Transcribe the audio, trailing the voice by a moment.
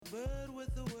bird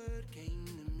with a word came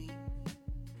to me,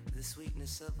 the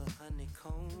sweetness of a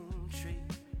honeycomb tree.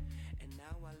 And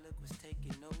now I look what's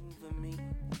taking over me.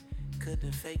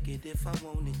 Couldn't fake it if I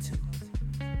wanted to.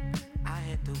 I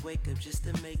had to wake up just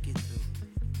to make it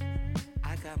through.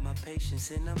 I got my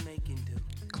patience and I'm making do.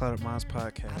 Cloud of Minds I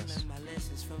podcast. learned my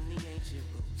lessons from the ancient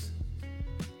rules.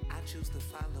 I choose to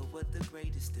follow what the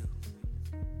greatest do.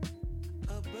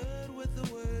 A bird with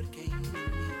a word came to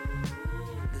me,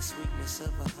 the sweetness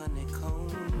of a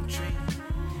honeycomb tree.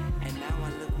 And now I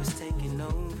look what's taking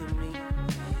over me.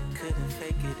 Couldn't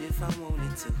fake it if I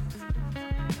wanted to.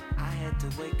 I had to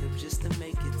wake up just to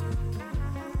make it through.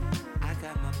 I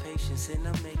got my patience and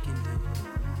I'm making do.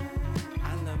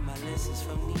 I learned my lessons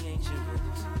from the ancient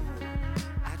rules.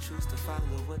 I choose to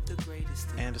follow what the greatest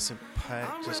do. Anderson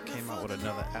 .Paak just came out with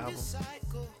another album.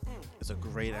 It's a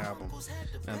great album.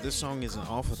 Now this song isn't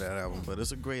off of that album, but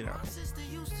it's a great album.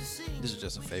 This is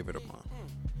just a favorite of mine.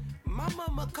 My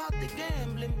mama caught the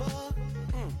gambling bug.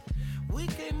 We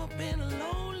came up in a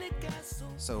lonely castle.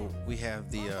 So we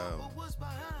have the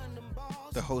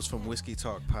host from Whiskey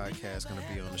Talk podcast going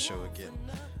to be on the show again.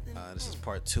 This is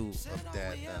part 2 of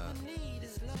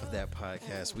that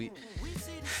podcast.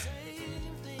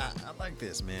 I like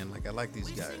this, man. Like, I like these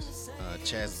guys.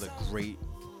 Chaz is a great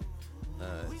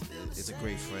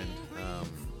friend.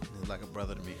 He's like a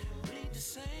brother to me,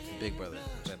 big brother,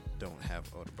 which I don't have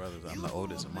older brothers. I'm the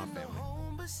oldest in my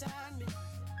family,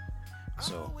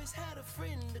 so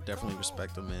definitely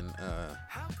respect him. And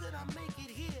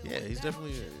yeah, he's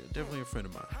definitely a friend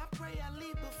of mine.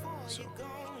 So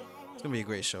it's gonna be a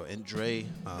great show. And Dre,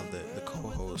 the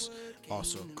co-host,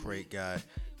 also a great guy.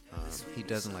 He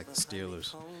doesn't like the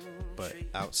Steelers, but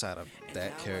outside of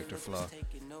that character flaw,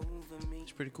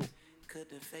 he's pretty cool.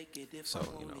 So,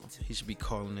 he should be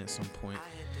calling at some point.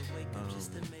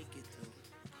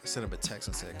 I sent him a text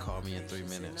and said, call me in 3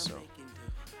 minutes. So,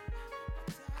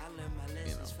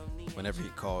 whenever he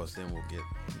calls, then we'll get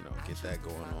that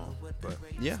going on. But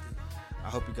yeah, I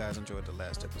hope you guys enjoyed the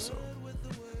last episode.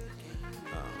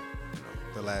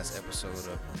 The last episode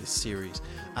of this series.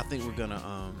 I think we're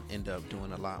gonna end up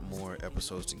doing a lot more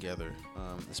episodes together,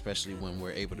 especially when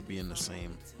we're able to be in the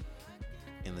same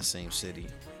city.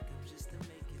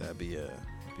 That'd be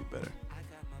better. I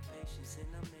got my patience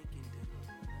and I'm making do.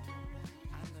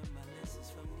 I learned my lessons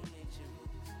from the ancient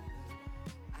rules.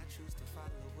 I choose to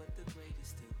follow what the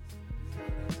greatest do.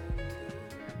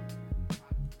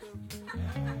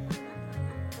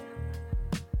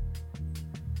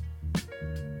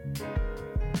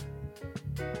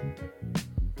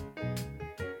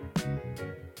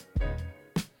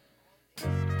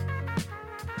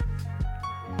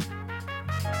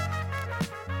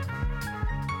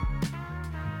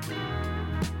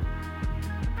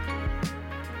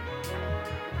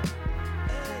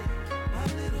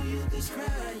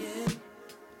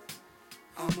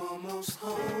 Almost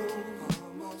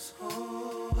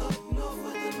home, up north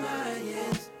with the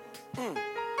Mayans.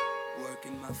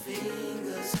 Working my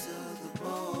fingers to the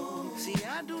bone. See,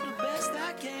 I do the best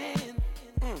I can.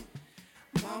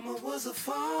 Mama was a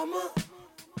farmer.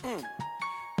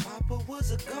 Papa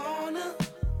was a goner.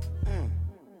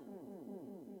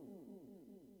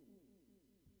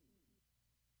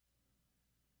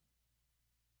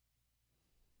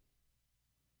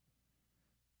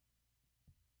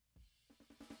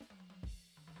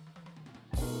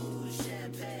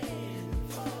 Champagne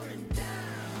pouring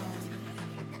down,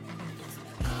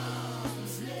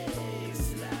 arms, legs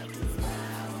slapped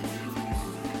around.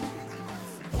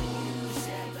 Ooh,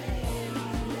 champagne,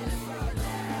 let it fall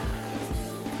down.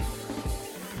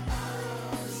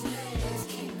 Arms, legs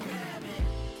keep grabbing.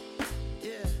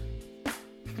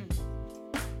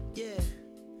 Yeah.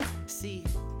 See,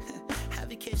 I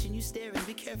be catching you staring.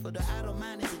 Be careful, the idle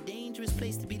mind is a dangerous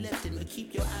place to be left in. But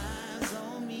keep your eyes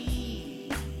on me.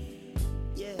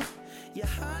 Your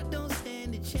heart don't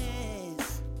stand a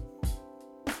chance.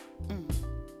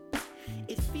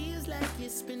 It feels like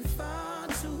it's been far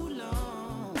too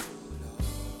long.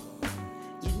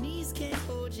 Your knees can't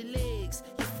hold your legs.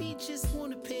 Your feet just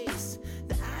wanna pace.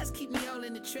 The eyes keep me all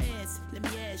in a trance. Let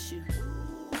me ask you,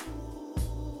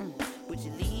 would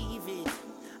you leave it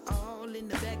all in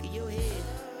the back of your head?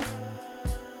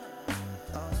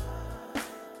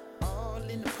 All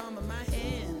in the palm of my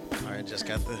hand. All right, just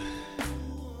got the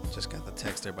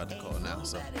text they're about to call now.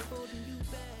 So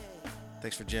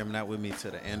thanks for jamming out with me to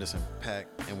the Anderson .Paak,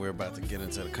 and we're about to get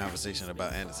into the conversation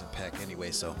about Anderson .Paak anyway.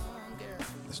 So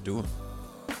let's do it.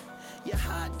 Your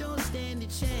heart don't stand a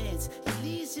chance. Your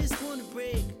knees just wanna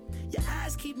break. Your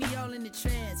eyes keep me all in the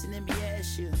trance. And let me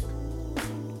ask you,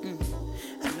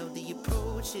 I know the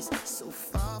approach is so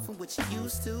far from what you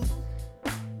used to.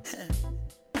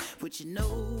 would you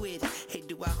know it? Hey,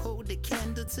 do I hold the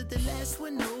candle to the last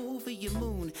one over your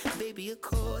moon? Baby, of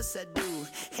course I do.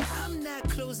 Hey, I'm not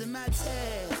closing my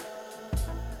tab.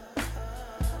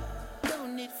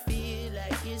 Don't it feel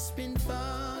like it's been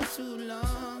far too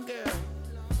long, girl?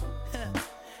 Huh.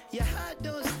 Your heart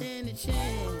don't stand a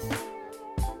chance.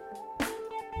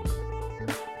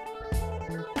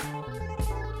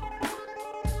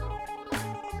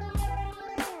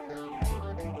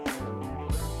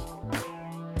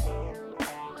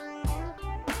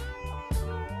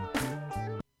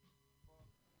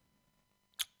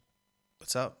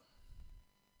 What's up?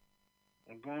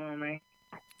 What's going on, man?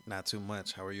 Not too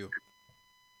much. How are you?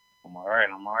 I'm all right.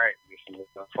 This is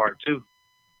part 2.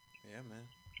 Yeah, man.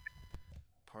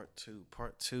 Part two.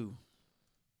 I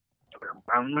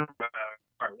remember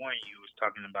part 1 you was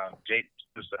talking about Jaden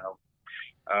Smith.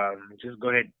 Just go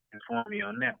ahead and inform me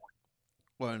on that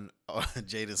one.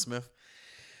 Jaden Smith.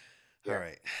 Yeah. All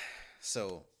right.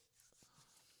 So,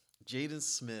 Jaden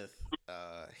Smith,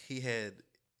 he had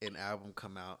an album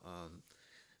come out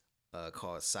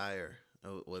called Sire.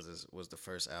 Was the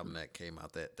first album that came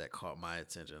out that caught my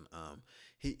attention.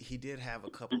 He did have a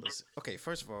couple of. Okay,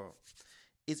 first of all,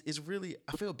 it's really,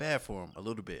 I feel bad for him a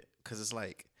little bit because it's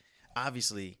like,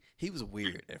 obviously he was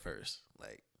weird at first,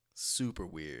 like super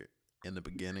weird in the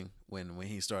beginning when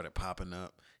he started popping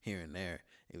up here and there.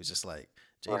 It was just like,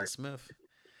 Jaden Smith,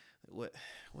 what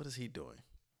is he doing?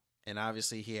 And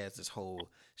obviously he has this whole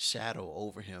shadow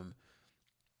over him.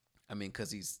 I mean,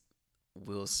 because he's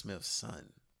Will Smith's son.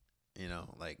 You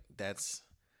know, like that's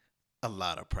a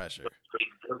lot of pressure.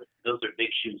 Those are big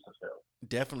shoes to fill.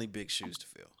 Definitely big shoes to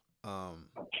fill.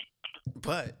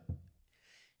 But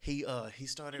he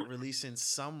started releasing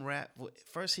some rap.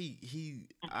 First,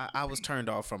 I was turned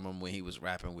off from him when he was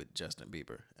rapping with Justin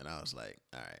Bieber, and I was like,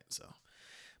 all right, so.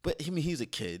 But I mean, he's a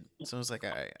kid, so it's like,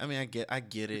 all right. I mean, I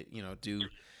get it. You know, dude,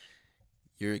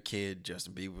 you're a kid.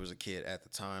 Justin Bieber was a kid at the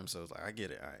time, so it's like, I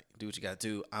get it. All right, do what you got to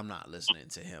do. I'm not listening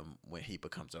to him when he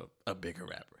becomes a bigger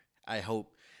rapper. I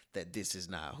hope that this is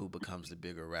not who becomes the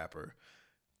bigger rapper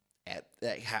at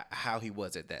that, how he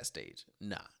was at that stage.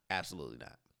 Nah, absolutely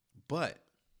not. But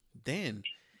then,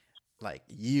 like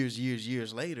years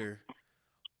later,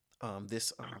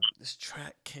 this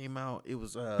track came out. It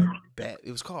was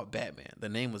It was called Batman. The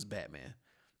name was Batman,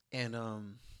 and I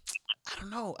don't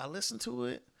know. I listened to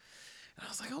it, and I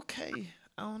was like, okay,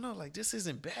 I don't know. Like, this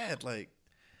isn't bad. Like,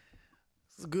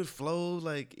 it's a good flow.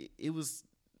 Like, it was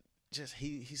just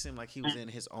he seemed like he was in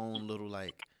his own little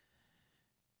like.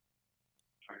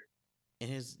 In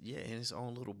his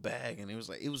own little bag, and it was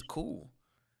like, it was cool.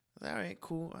 All right,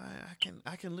 cool.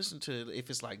 I can listen to it if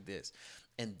it's like this.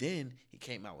 And then he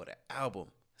came out with an album,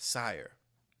 Sire.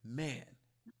 Man,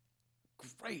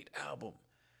 great album.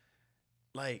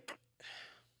 Like,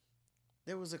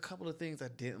 there was a couple of things I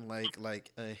didn't like.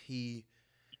 Like,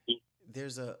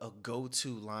 there's a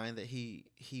go-to line that he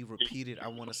repeated, I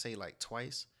want to say like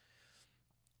twice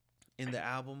in the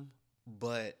album,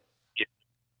 but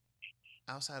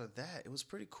outside of that, it was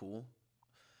pretty cool.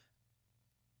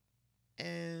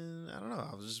 And I don't know,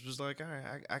 I was just like, all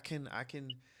right, I can,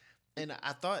 and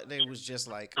I thought they was just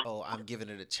like, oh, I'm giving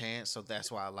it a chance, so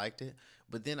that's why I liked it.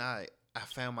 But then I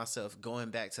found myself going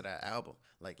back to that album,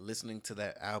 like listening to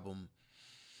that album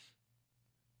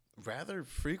rather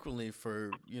frequently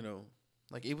for, you know,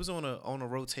 like it was on a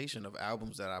rotation of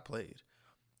albums that I played.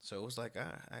 So it was like,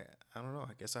 I don't know,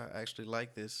 I guess I actually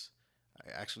like this. I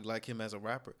actually like him as a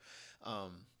rapper. I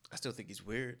still think he's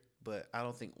weird, but I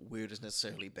don't think weird is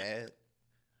necessarily bad.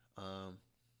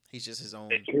 He's just his own.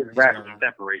 His rapping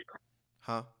separates.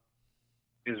 Huh?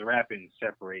 His rapping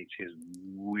separates his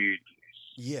weirdness.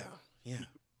 Yeah.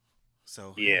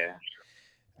 So yeah.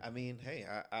 I mean, hey,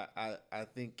 I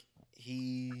think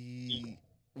he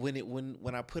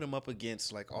when I put him up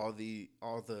against like all the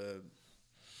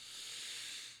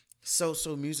so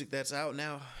music that's out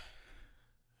now,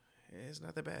 it's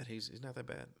not that bad. He's not that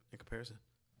bad in comparison.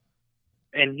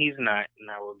 And he's not, and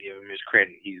I will give him his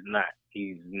credit. He's not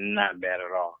bad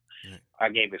at all. Right. I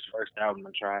gave his first album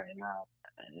a try, and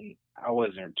I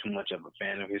wasn't too much of a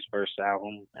fan of his first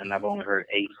album, and I've only heard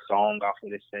 8 songs off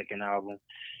of his second album.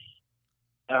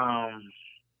 Jaden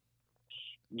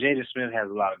Smith has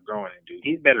a lot of growing to do.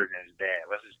 He's better than his dad.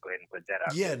 Let's just go ahead and put that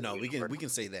out. Yeah, no, we can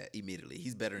say that immediately.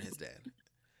 He's better than his dad.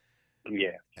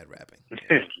 Yeah, at rapping.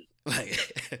 Yeah. Like,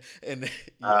 and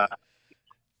yeah.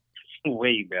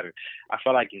 Way better. I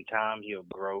feel like in time he'll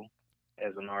grow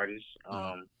as an artist.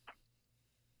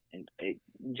 And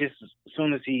just as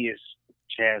soon as he is,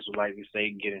 Chaz would like to say,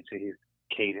 get into his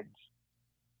cadence.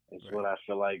 That's right. What I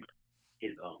feel like.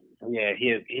 He'll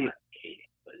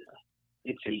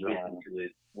It's he gets into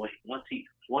it once he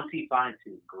finds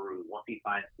his groove, once he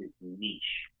finds his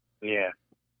niche. Yeah,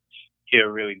 he'll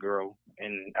really grow,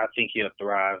 and I think he'll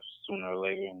thrive sooner or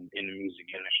later in the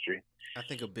music industry. I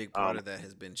think a big part of that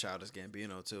has been Childish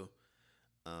Gambino too,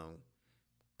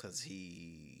 because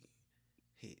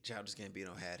Childish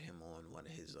Gambino had him on one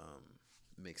of his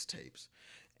mixtapes,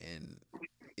 and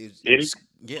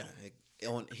yeah,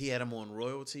 he had him on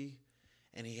Royalty,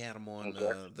 and he had him on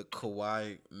the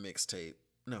Kawhi mixtape,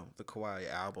 no, the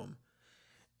Kawhi album,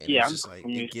 and yeah, it's just like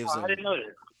it gives him. I didn't know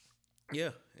that.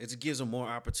 Yeah, it gives him more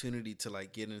opportunity to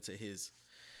like get into his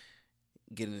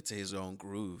own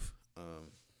groove.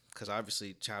 Because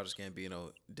obviously Childish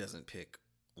Gambino doesn't pick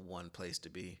one place to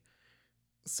be,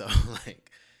 so that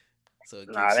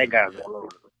guy's all over,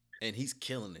 and he's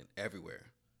killing it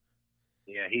everywhere.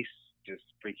 Yeah, he's just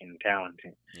freaking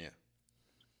talented. Yeah.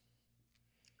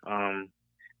 I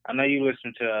know you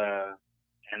listened to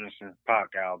Anderson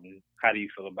 .Paak album. How do you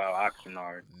feel about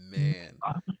Oxnard? Man.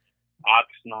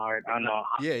 Oxnard. I know.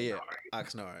 Yeah.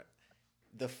 Oxnard.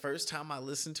 The first time I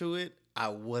listened to it, I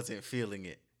wasn't feeling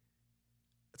it.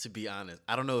 To be honest,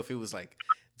 I don't know if it was like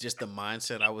just the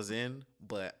mindset I was in,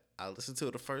 but I listened to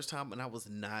it the first time and I was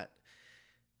not.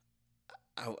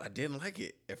 I didn't like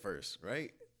it at first,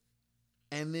 right?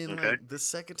 And then like the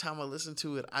second time I listened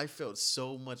to it, I felt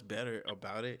so much better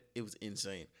about it. It was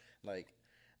insane. Like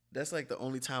that's like the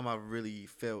only time I really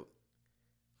felt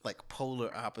like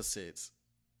polar opposites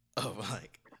of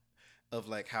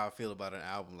how I feel about an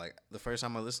album. Like the first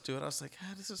time I listened to it, I was like,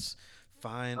 this is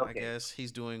fine. I guess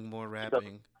he's doing more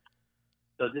rapping.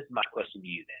 So this is my question to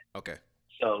you then. Okay.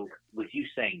 So with you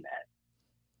saying that,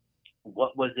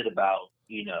 what was it about,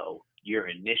 your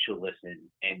initial listen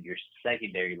and your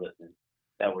secondary listen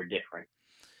that were different?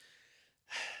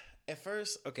 At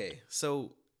first, okay,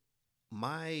 so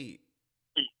my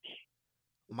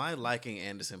liking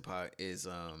Anderson .Paak is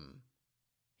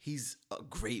he's a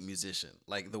great musician.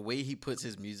 Like the way he puts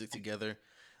his music together,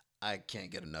 I can't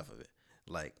get enough of it.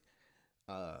 Like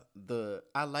I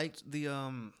liked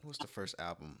the what's the first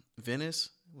album? Venice?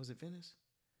 Was it Venice?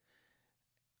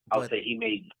 I would say he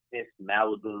made this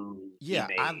Malibu. Yeah,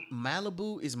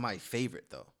 Malibu is my favorite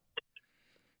though.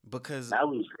 Because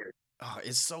Malibu's great. Oh,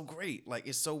 it's so great. Like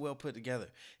it's so well put together.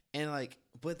 And like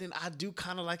but then I do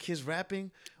kind of like his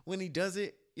rapping when he does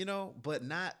it, but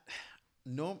not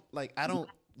like I don't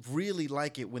really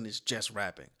like it when it's just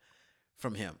rapping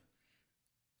from him.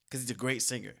 Cuz he's a great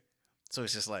singer. So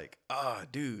it's just like,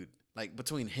 dude, like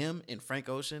between him and Frank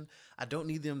Ocean, I don't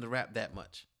need them to rap that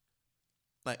much.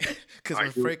 Like, because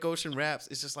when Frank Ocean raps,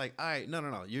 it's just like, all right,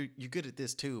 no, you're good at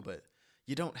this too, but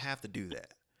you don't have to do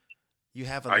that. You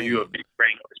have a. Are you a big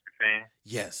Frank Ocean fan?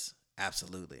 Yes,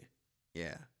 absolutely.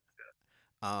 Yeah.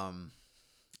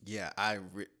 Yeah,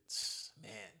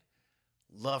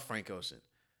 love Frank Ocean.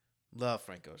 Love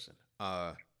Frank Ocean.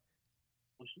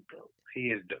 He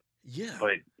is dope. Yeah.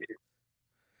 But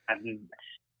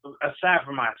aside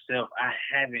from myself, I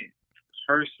haven't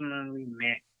personally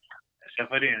met, except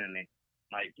for the internet,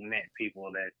 met people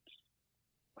that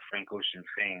Frank Ocean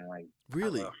fan. Like,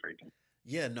 really? I love Frank.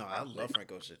 Yeah, no, I love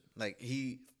Frank Ocean. Like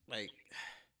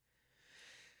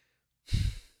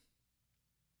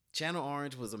Channel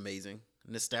Orange was amazing.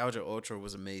 Nostalgia Ultra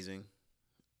was amazing.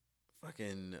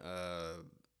 Fucking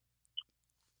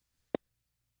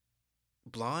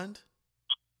Blonde.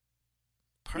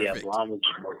 Perfect. Yeah, Blonde was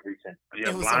the most recent. Yeah,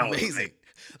 it was Blonde amazing.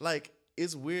 Like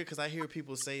it's weird because I hear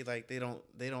people say like they don't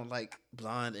like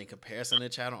Blonde in comparison to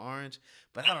Channel Orange,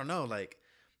 but I don't know. Like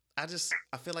I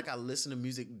feel like I listen to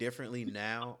music differently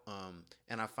now,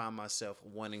 and I find myself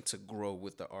wanting to grow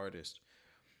with the artist.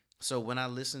 So when I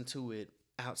listen to it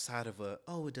outside of it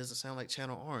doesn't sound like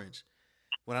Channel Orange.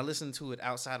 When I listen to it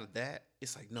outside of that,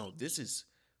 it's like, no, this is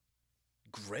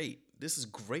great. This is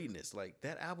greatness. Like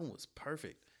that album was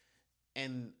perfect.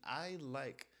 And I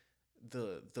like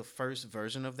the first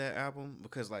version of that album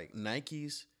because like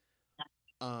Nike's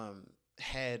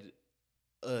had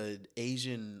an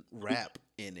Asian rap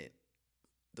in it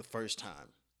the first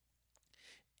time.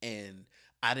 And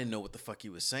I didn't know what the fuck he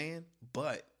was saying,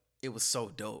 but it was so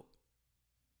dope.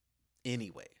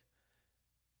 Anyway.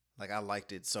 Like I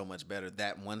liked it so much better,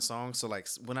 that one song. So like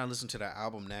when I listen to that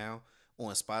album now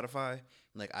on Spotify,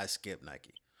 like I skip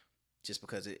Nike. Just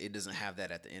because it doesn't have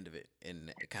that at the end of it,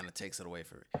 and it kind of takes it away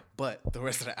from it. But the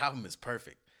rest of the album is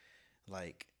perfect.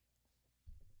 Like,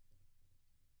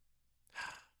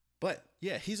 but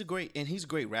yeah, he's a great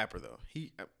rapper though.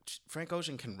 Frank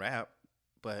Ocean can rap,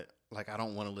 but like I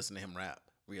don't want to listen to him rap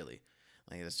really.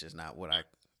 Like that's just not what I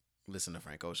listen to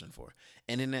Frank Ocean for.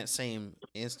 And in that same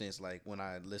instance, like when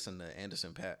I listen to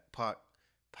Anderson .Paak,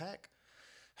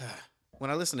 when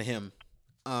I listen to him,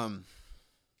 I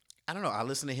don't know. I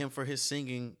listen to him for his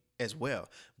singing as well,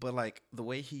 but like the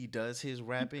way he does his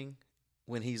rapping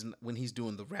when he's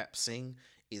doing the rap sing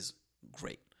is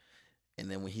great. And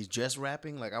then when he's just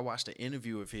rapping, like I watched an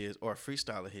interview of his or a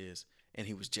freestyle of his, and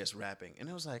he was just rapping, and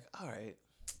it was like, all right,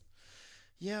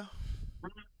 yeah,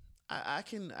 I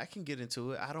can get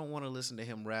into it. I don't want to listen to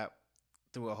him rap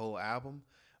through a whole album,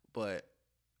 but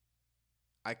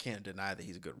I can't deny that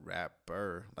he's a good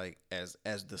rapper. Like as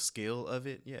the skill of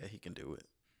it, yeah, he can do it.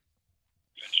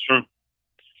 That's true.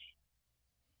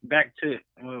 Back to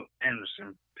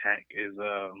Anderson .Paak is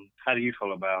how do you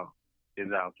feel about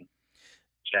his album,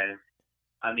 Chad?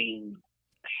 I mean,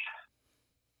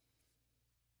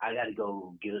 I got to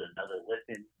go give it another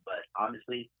listen, but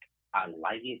honestly, I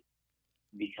like it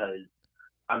because,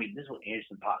 I mean, this is what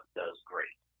Anderson .Paak does great.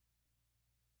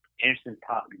 Anderson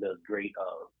 .Paak does great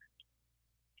of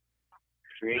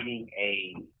creating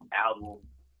a album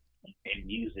and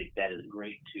music that is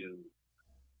great to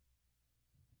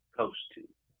coast to.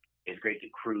 It's great to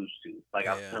cruise to. Like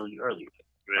I was telling you earlier,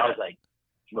 I was like,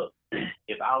 look,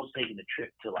 if I was taking a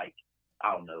trip to like,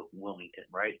 I don't know, Wilmington,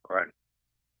 right? Right.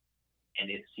 And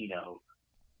it's, you know,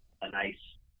 a nice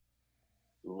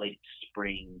late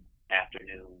spring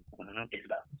afternoon. Mm-hmm. It's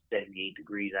about 78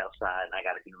 degrees outside, and I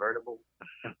got a convertible.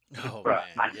 Oh, bro,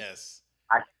 man, yes.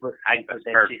 I put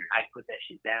that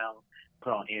shit down,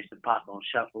 put on Anderson .Paak on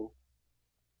shuffle,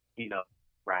 you know,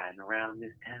 riding around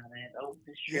this town and over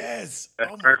the street. Yes.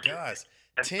 That's oh my perfect. gosh.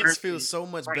 That's Tense perfect. feels so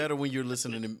much better when you're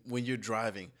listening to when you're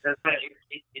driving. That's right.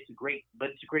 It's a great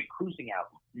cruising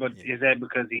album. But is that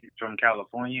because he's from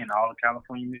California and all of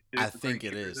California music? I think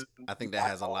it is. I think that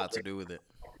has a lot to do with it.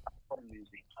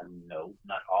 No,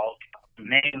 not all.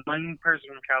 Name one person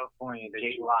from California that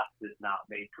J Rock does not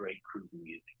make great cruising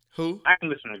music. Who? I can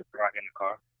listen to Rock in the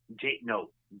car.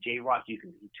 J Rock you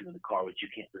can listen to in the car, but you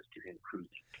can't listen to him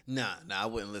cruising. Nah, I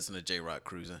wouldn't listen to J Rock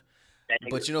cruising.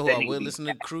 But you know who I would listen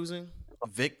to cruising?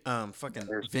 Fucking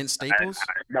Vince Staples.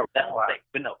 No, that's what I'm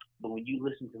saying. But when you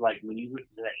listen to that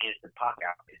Anderson .Paak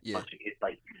album, it's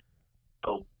like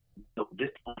so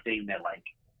this one thing that like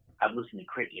I've listened to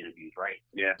Crit interviews, right?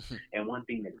 Yeah. And one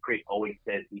thing that Crit always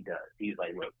says he does, he's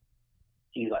like, look,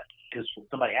 because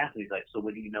somebody asked me, he's like, so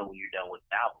what do you know when you're done with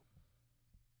the album?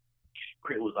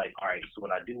 Crit was like, all right, so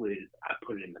what I do is I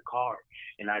put it in the car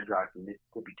and I drive from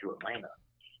Mississippi to Atlanta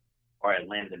or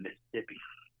Atlanta to Mississippi.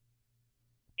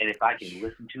 And if I can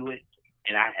listen to it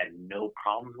and I have no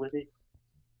problems with it,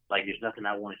 like there's nothing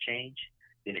I want to change,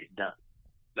 then it's done.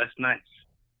 That's nice.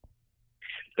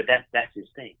 But that's his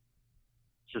thing.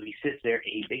 So he sits there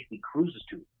and he basically cruises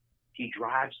to it. He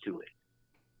drives to it.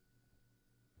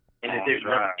 And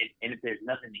if there's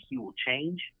nothing that he will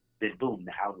change, then boom,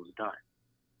 the album's done.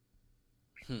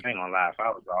 I ain't gonna lie, if I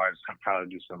was an artist, I'd probably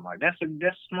do something like that.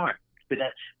 That's smart. But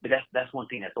that's one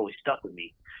thing that's always stuck with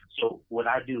me. So what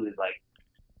I do is like,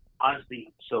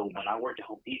 honestly, so when I worked at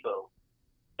Home Depot,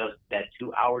 that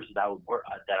 2 hours that I would work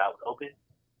that I would open,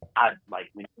 I'd like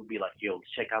when it would be like, yo,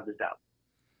 check out this album,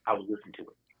 I would listen to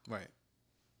it. Right.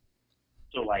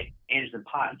 So like Anderson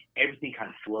 .Paak, everything kind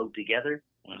of flowed together.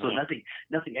 Mm-hmm. So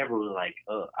nothing ever was like,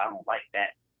 I don't like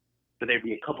that. But there'd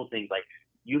be a couple things like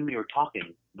you and me were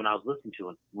talking when I was listening to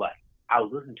it. Like I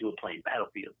was listening to it playing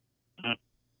Battlefield, mm-hmm.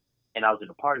 and I was in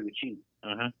a party with you.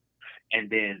 Mm-hmm. And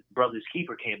then Brothers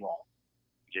Keeper came on.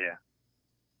 Yeah.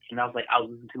 And I was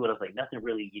listening to it. I was like, nothing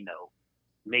really,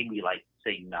 made me like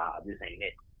say, nah, this ain't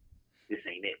it. This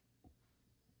ain't it.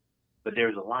 But there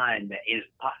was a line that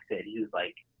Anderson .Paak said. He was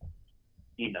like,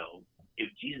 if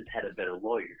Jesus had a better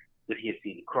lawyer, would he have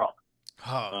seen the cross?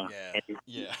 Oh,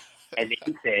 yeah. And then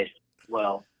he said,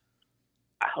 well,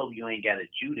 I hope you ain't got a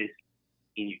Judas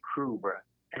in your crew, bro.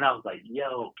 And I was like,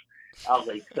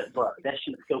 bro, that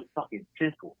shit's so fucking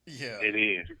simple. Yeah, it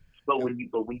is. But when you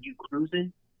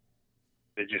cruising,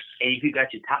 it just and if you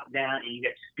got your top down and you got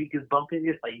your speakers bumping,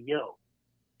 it's like, yo,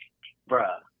 bro,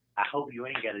 I hope you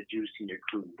ain't got a Judas in your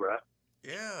crew, bro.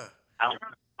 Yeah.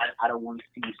 I don't want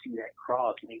to see that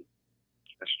cross, nigga.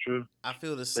 That's true. I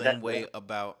feel the same way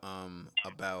about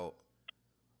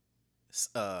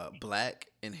Black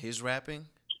and his rapping.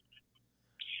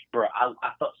 Bro, I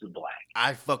fuck with Black.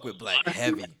 I fuck with Black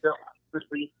heavy.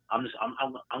 Honestly, I'm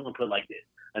gonna put it like this.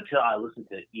 Until I listen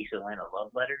to East Atlanta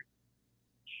Love Letter,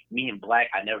 me and Black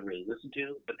I never really listened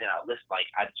to, but then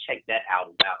I checked that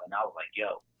album out and I was like,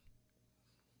 yo,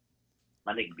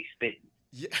 my nigga be spitting.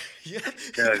 Yeah.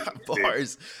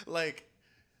 Bars. Like,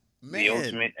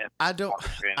 man, I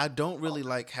don't really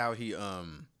like how he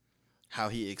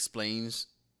explains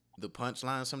the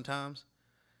punchline sometimes.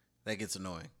 That gets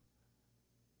annoying.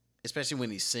 Especially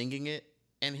when he's singing it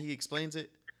and he explains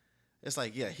it. It's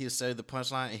like, yeah, he'll say the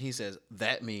punchline and he says,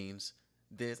 that means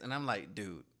this. And I'm like,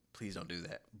 dude, please don't do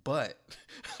that. But,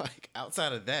 like,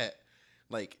 outside of that,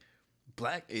 like,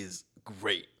 Black is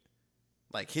great.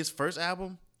 Like, his first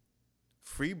album,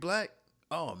 Free Black,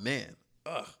 oh, man.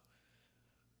 Ugh.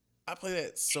 I play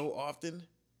that so often.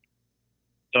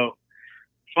 So,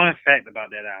 fun fact about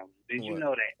that album. Did you What?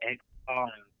 know that X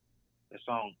Calling, the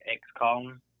song X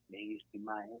Calling, Maybe it's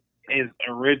mine. is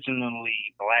originally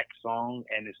Black song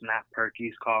and it's not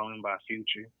Perky's Calling by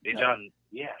Future? Did y'all?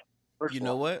 Yeah. First You of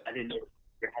know all, what? I didn't know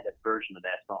you had a version of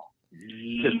that song.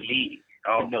 Yeah. To me,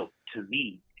 to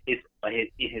me, it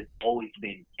has always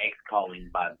been X Calling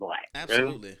by Black.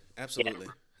 Absolutely. Absolutely.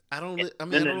 I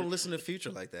don't listen to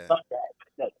Future like that. Fuck that.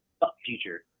 No, fuck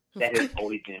Future. That has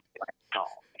always been Black song.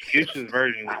 Future's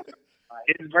version,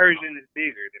 his version is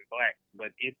bigger than Black, but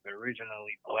it's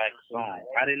originally Black song.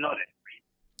 I didn't know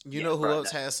that. You know who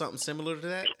else has something similar to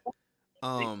that?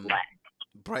 Black.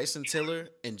 Bryson Tiller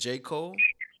and J. Cole.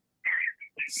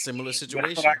 Similar That's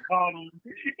situation. what I called him.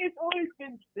 It's always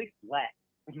been Six Black.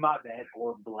 My bad,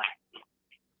 or Black.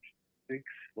 Six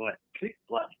Black. Six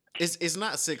Black. It's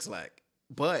not 6 Lack,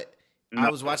 but No, I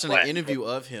was watching Black. an interview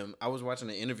of him. I was watching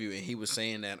an interview and he was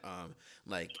saying that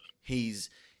like he's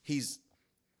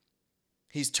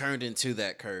turned into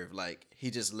that curve. Like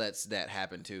he just lets that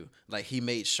happen too. Like he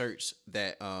made shirts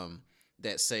that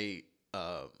say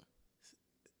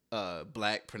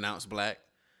Black pronounced Black,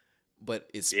 but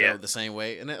it's spelled the same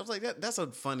way. And I was like, that's a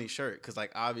funny shirt because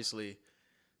like obviously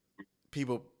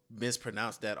people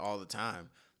mispronounce that all the time.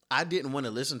 I didn't want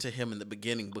to listen to him in the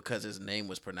beginning because his name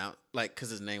was pronounced because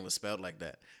his name was spelled like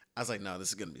that. I was like, no, this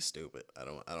is gonna be stupid. I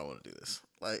don't want to do this.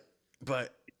 Like,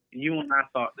 but You and I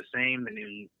thought the same, and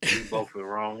then we both were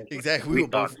wrong. exactly, we were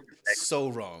both so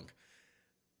wrong.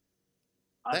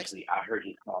 Honestly, I heard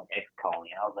his song X Calling.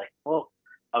 I was like,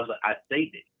 I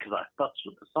saved it because I fucked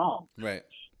with the song. Right.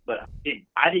 But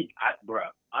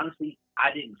honestly,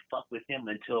 I didn't fuck with him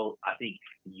until I think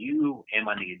you and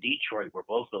my nigga Detroit were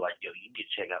both like, yo, you need to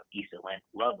check out East Atlanta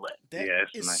Love Letter. That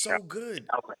is nice so good.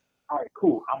 I was like, all right,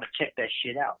 cool. I'm gonna check that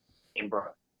shit out. And bro,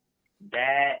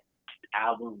 that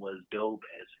album was dope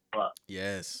as fuck.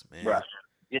 Yes, man. Bro,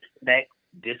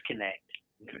 Disconnect.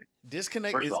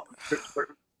 Disconnect First is of all,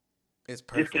 it's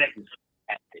perfect. Disconnect is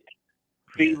fantastic.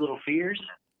 Three Little Fears.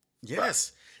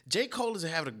 Yes. J. Cole is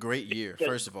having a great year,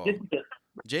 first of all.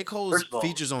 J. Cole's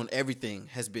features on everything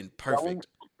has been perfect.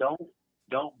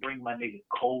 Don't bring my nigga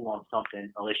Cole on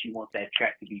something unless you want that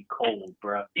track to be cold,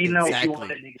 bro. You know, if you want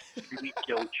that nigga to reach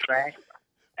your track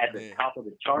at the top of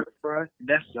the charts, bro,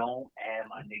 don't add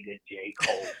my nigga J.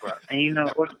 Cole, bro. And you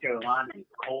know, North Carolina is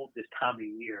cold this time of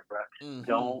year, bro. Mm-hmm.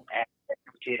 Don't add that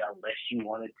shit unless you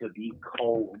want it to be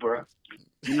cold, bro.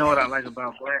 You know what I like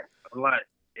about Black a lot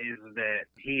is that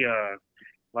he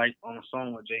like on a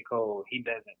song with J. Cole, he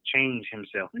doesn't change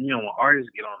himself. And you know, when artists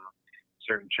get on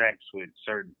certain tracks with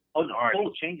certain artists,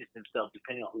 Cole changes himself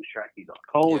depending on whose track he's on.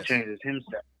 Cole changes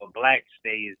himself, but Black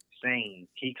stays the same.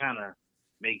 He kind of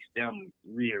makes them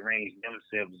rearrange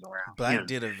themselves around Black him.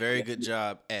 did a very good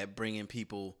job at bringing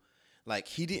people, like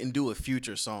he didn't do a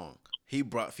Future song. He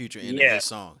brought Future into his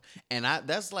song. And I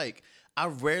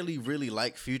rarely really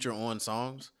like Future on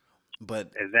songs,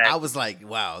 but I was like,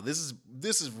 wow, this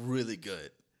is really good.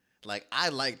 Like I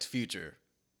liked Future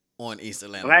on East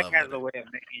Atlanta. Black Love has Letter. a way of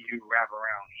making you wrap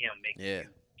around him, making you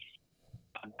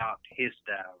adopt his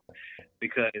style.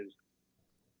 Because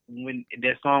when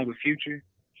that song with Future,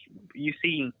 you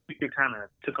see Future kind of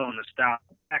took on the style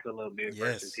back a little bit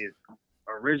versus his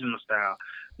original style.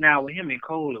 Now with him and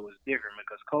Cole, it was different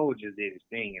because Cole just did his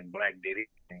thing and Black did his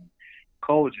thing.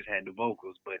 Cole just had the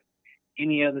vocals, but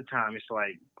any other time it's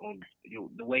like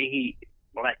the way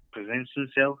Black presents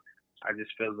himself. I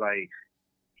just feel like,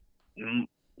 and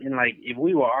like if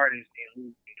we were artists and we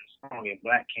were making a song and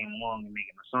Black came along and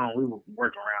making a song, we would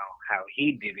work around how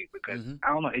he did it because I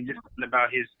don't know, it's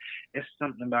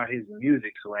something about his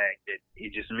music swag that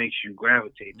it just makes you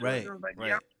gravitate to it. Like,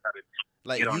 yeah,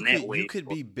 like you could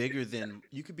be bigger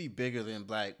than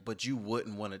Black, but you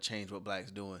wouldn't want to change what Black's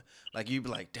doing. Like you'd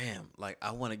be like, damn, like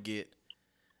I want to get.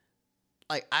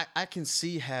 Like I can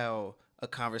see how a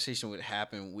conversation would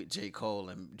happen with J. Cole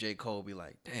and J. Cole be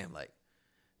like, damn, like,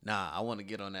 nah, I want to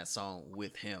get on that song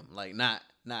with him. Like, nah,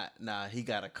 he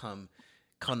gotta come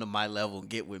to my level and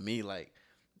get with me. Like,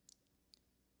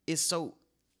 it's so,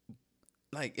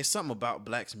 like, it's something about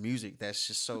Black's music that's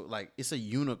just so, like, it's a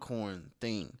unicorn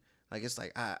thing. Like, it's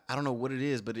like, I don't know what it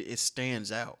is, but it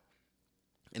stands out.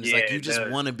 And it's like, you just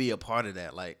want to be a part of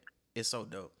that. Like, it's so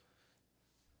dope.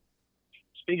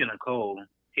 Speaking of Cole,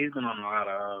 he's been doing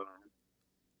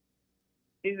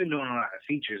a lot of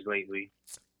features lately.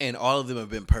 And all of them have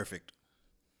been perfect.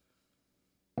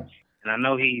 And I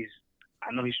know he's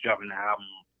dropping the album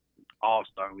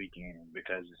All-Star Weekend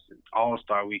because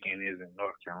All-Star Weekend is in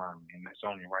North Carolina, and it's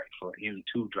only right for him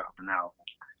to drop an album.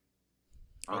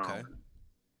 Okay.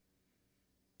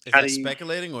 Is that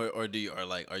speculating, or are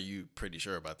you pretty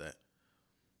sure about that?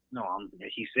 No,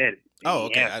 he said it. Oh,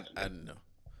 okay. I didn't know.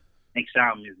 Next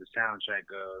album is the soundtrack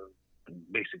of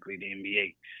basically the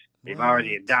NBA. They've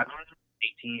already adopted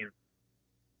 18.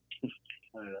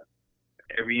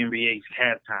 Every NBA's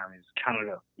halftime is counted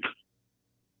up.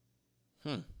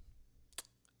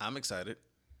 I'm excited.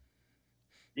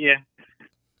 Yeah.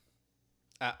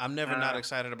 I'm never not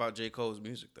excited about J. Cole's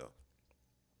music, though.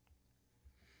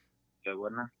 Yeah,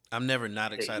 what now? I'm never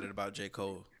not excited about J.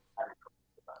 Cole.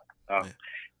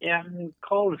 Yeah, I mean,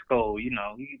 Cole is Cole. You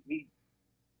know, we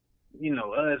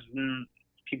us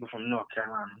people from North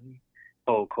Carolina, we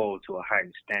hold Cole to a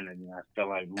higher standard. And I feel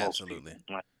like most Absolutely.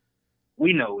 people, like,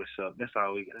 we know what's up. That's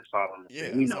all I'm gonna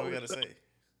say. We that's know all we gotta say.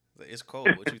 It's Cole.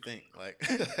 What you think? Like,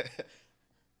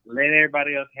 let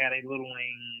everybody else have their Little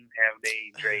Wayne, have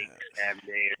their Drakes, have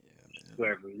their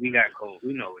whoever. We got Cole.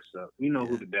 We know what's up. We know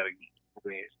who the better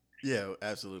is. Yeah,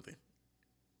 absolutely.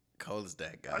 Cole is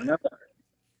that guy.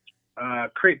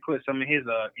 Crit put some of his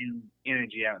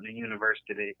energy out in the universe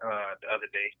today, the other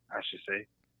day, I should say,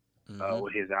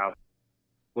 with his album.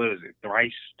 What is it?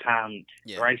 Thrice Time?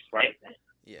 Yeah. Thrice X?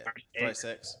 Yeah. Thrice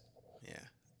X. Yeah.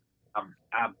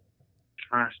 I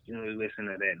constantly listen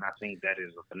to that, and I think that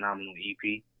is a phenomenal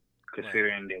EP,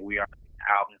 considering that we are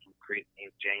album from Crit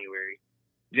in January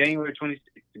 26th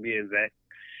to be exact.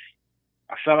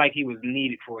 I felt like he was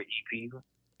needed for an EP.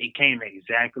 It came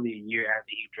exactly a year after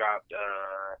he dropped,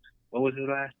 what was his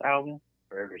last album?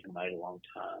 Forever Somebody, a long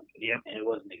time. Yep. And it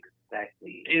wasn't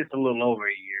exactly. It's a little over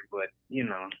a year, but,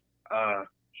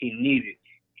 he needed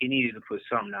to put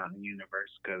something out in the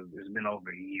universe because it's been over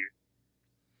a year.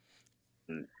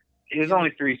 It was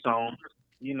only 3 songs.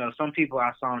 You know, some people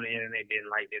I saw on the internet didn't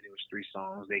like that it was 3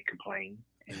 songs. They complained.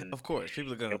 And, of course,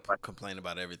 people are going to complain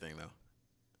about everything, though.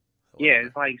 Yeah,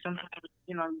 it's like sometimes,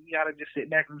 you got to just sit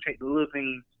back and take the little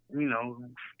things.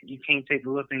 You can't take the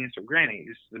little things for granted.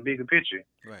 It's the bigger picture.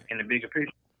 Right. And the bigger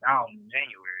picture out in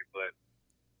January, but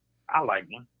I like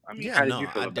them. I mean, how did you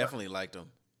feel I about definitely liked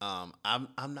them.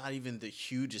 I'm not even the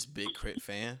hugest Big Crit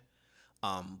fan,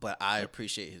 but I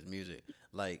appreciate his music.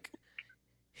 Like,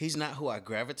 he's not who I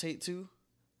gravitate to,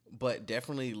 but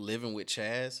definitely living with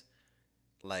Chaz,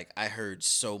 like, I heard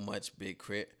so much Big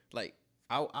Crit. Like,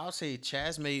 I'll say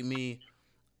Chaz made me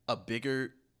a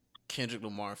bigger Kendrick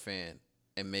Lamar fan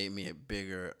and made me a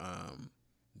bigger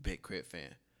Big Crit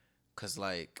fan. Cause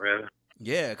like, really?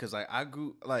 Yeah, cause like I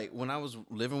grew, like, when I was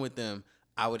living with them,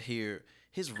 I would hear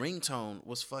his ringtone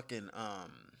was fucking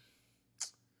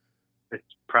It's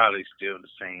probably still the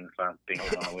same if I think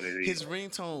about what it is. His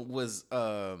ringtone was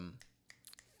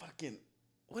fucking,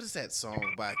 what is that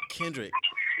song by Kendrick?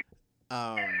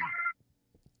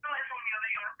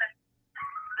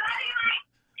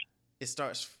 It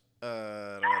starts.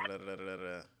 I'm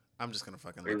just gonna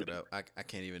fucking look it up. I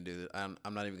can't even do this. I'm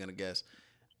not even gonna guess.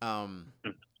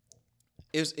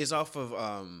 It's off of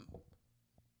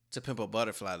To Pimp a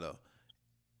Butterfly though.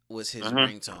 Was his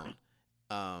ringtone?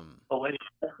 Oh wait.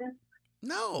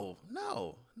 No,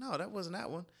 that wasn't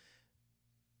that one.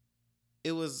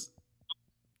 It was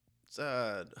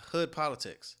Hood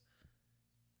Politics.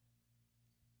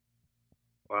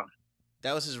 Wow.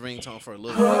 That was his ringtone for a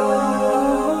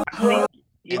little bit.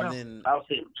 Then I'll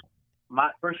say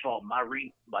my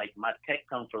tech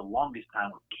tone for the longest time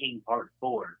was King Part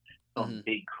 4 from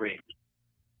Big Crit.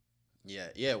 Yeah,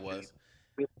 it was.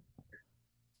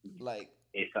 Like,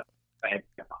 if I had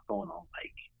my phone on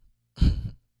like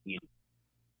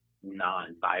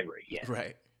non-vibrate yet.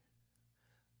 Right.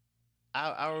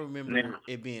 I remember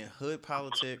it being Hood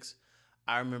Politics.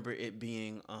 I remember it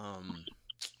being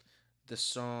the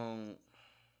song.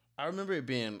 I remember it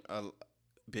being a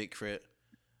Big Crit,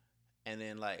 and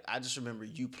then like I just remember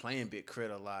you playing Big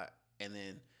Crit a lot, and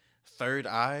then Third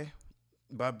Eye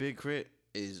by Big Crit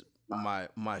is my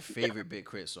favorite Big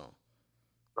Crit song.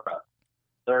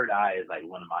 Third Eye is like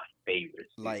one of my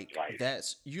favorites. Like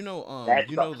that's the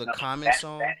Common that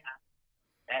song.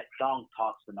 That song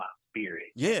talks about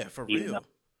spirit. Yeah, for real.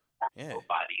 Yeah.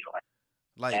 Nobody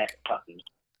like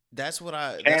that's what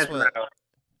I.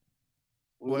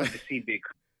 We went to see Big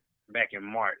Crit back in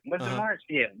March. Was it March?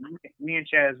 Yeah. Me and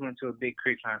Chaz went to a Big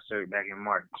Crit concert back in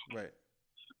March. Right.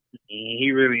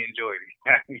 He really enjoyed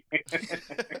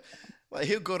it. Like,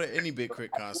 he'll go to any Big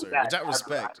Crit concert, which I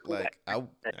respect. I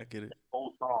get it.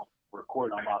 Whole song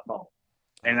recorded on my phone.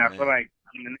 And I feel like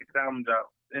when the next album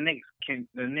drops, the next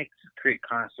Crit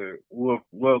concert, we'll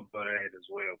go to that as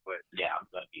well. But yeah, I'm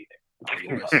gonna be there.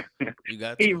 You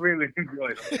got to. He really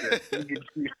enjoyed himself.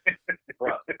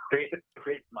 Bro,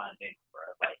 Crit's my nigga, bro.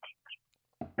 Like,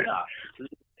 nah,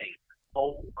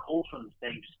 Cole's from the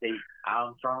same state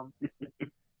I'm from,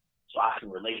 so I can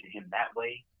relate to him that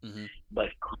way. Mm-hmm.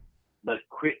 But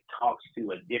Crit talks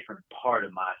to a different part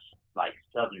of my like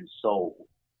Southern soul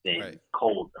than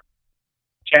Cole does.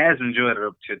 Chaz enjoyed it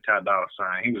up to Ty Dolla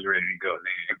 $ign. He was ready to go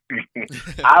then.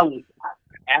 I was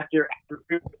after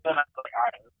Crit was done, I was like, all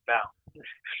right, let's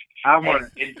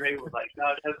bounce. And Dre was like,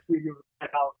 no, that's Ty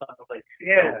Dolla $ign. I was like,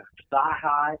 yeah,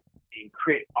 Sci-Hi and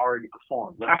Crit already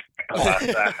performed.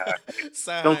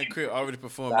 Sci-Hi and Crit already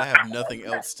performed. I have nothing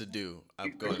else to do.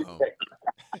 I'm going home.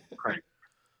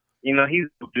 You know, he's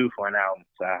due for an album,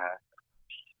 Sci-Hi.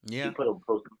 Yeah. He put a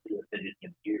post this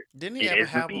year. Didn't he have an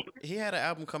album? He had an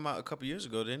album come out a couple years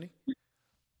ago, didn't he?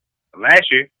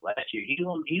 Last year. He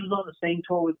was on the same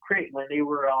tour with Crit when they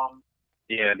were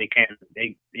Yeah,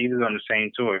 he was on the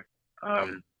same tour.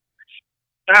 I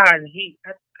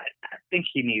think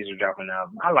he needs to drop an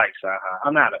album. I like Sci-Hi.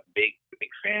 I'm not a big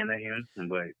fan of him,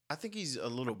 but I think he's a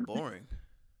little boring.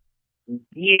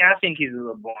 Yeah, I think he's a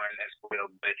little boring as well,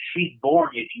 but he's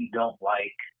boring if you don't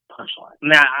like Punchline.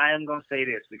 Now, I am going to say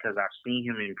this because I've seen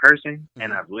him in person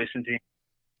and I've listened to him,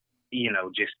 you know,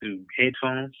 just through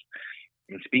headphones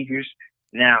and speakers.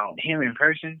 Now, him in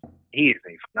person, he is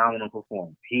a phenomenal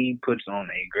performer. He puts on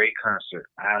a great concert.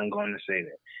 I'm going to say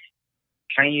that.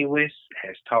 Kanye West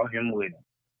has taught him with him.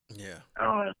 Yeah.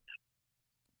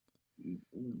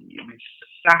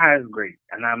 Sci-Hi is great,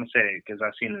 and I'm gonna say it because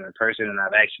I've seen him in person, and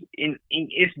I've actually.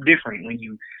 It's different when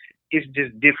you. It's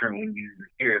just different when you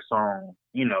hear a song,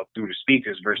 you know, through the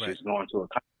speakers versus going to a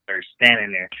concert,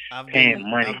 standing there, paying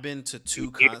money. I've been to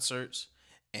 2 concerts,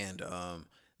 and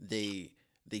they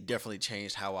definitely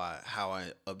changed how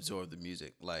I absorb the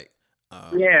music. Like,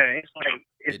 it's like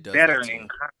it's better in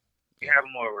concert. You have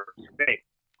more respect.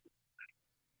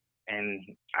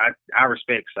 And I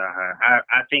respect Sci-Hi.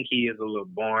 I think he is a little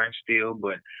boring still,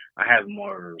 but I have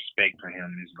more respect for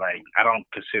him. It's like I don't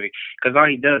consider because all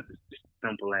he does is just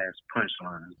simple ass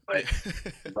punchlines. But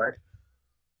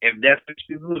if that's what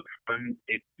you look for,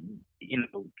 if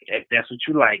that's what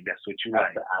you like, that's what you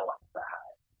like. I like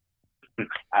Sci-Hi.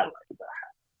 I like Sci-Hi.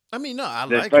 I mean, no, I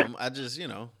like him. I just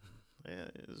yeah.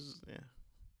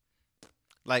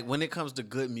 Like when it comes to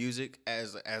good music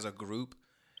as a group,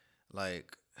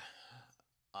 like.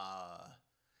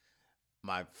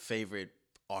 My favorite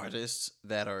artists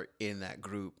that are in that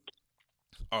group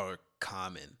are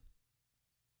Common.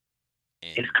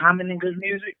 Is Common in good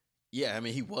music? Yeah, I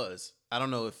mean he was. I don't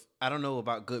know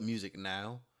about good music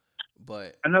now,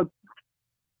 but I know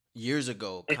years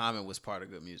ago Common was part of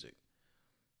good music.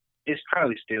 It's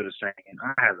probably still the same.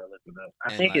 I have to look it up.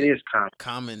 I think it is Common.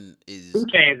 Common is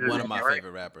one of my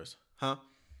favorite rappers. Huh?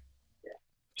 Yeah.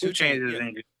 2 Chainz is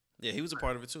in good. Yeah, he was a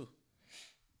part of it too.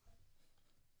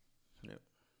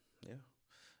 Yeah.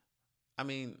 I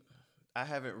mean, I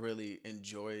haven't really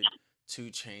enjoyed 2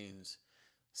 Chainz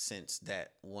since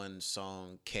that one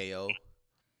song KO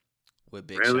with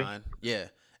Big Sean. Yeah.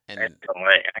 And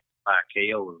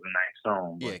KO was a nice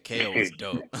song. Yeah, KO was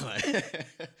dope.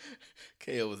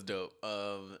 KO was dope.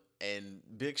 And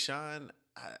Big Sean,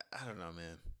 I don't know,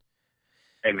 man.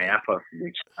 Hey man, I fuck with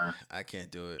Big Sean. I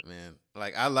can't do it, man.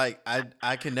 Like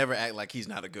I can never act like he's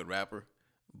not a good rapper,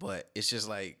 but it's just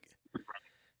like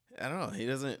I don't know. He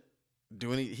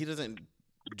doesn't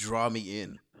draw me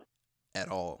in at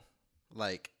all.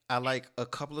 Like I like a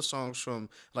couple of songs from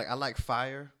like I like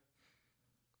Fire.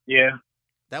 Yeah.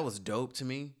 That was dope to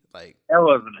me. Like that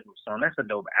wasn't a dope song. That's a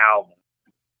dope album.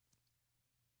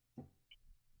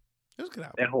 It was a good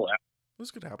album. That whole album. It was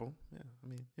a good album. Yeah. I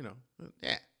mean,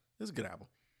 yeah. It was a good album.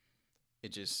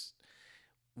 It just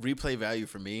replay value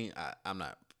for me. I'm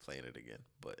not playing it again.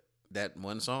 But that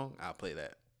one song, I'll play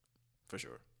that for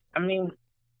sure. I mean,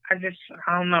 I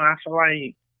don't know. I feel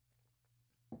like,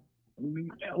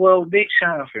 well, Big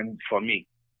Sean for me.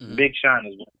 Mm-hmm. Big Sean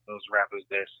is one of those rappers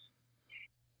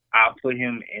I'll put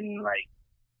him in, like,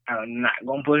 I'm not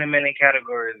going to put him in the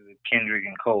categories of Kendrick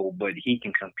and Cole, but he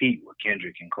can compete with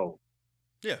Kendrick and Cole.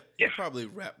 Yeah, he'll probably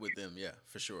rap with them, yeah,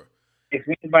 for sure. If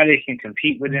anybody can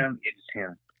compete with him, it's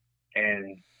him.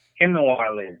 And him and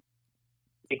Wale,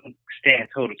 they can stand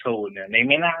toe-to-toe with them. They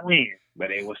may not win, but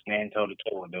they will stand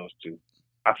toe-to-toe with those two.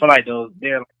 I feel like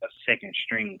they're like a second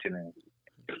string to them,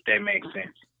 if that makes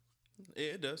sense.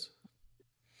 Yeah, it does.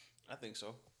 I think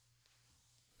so.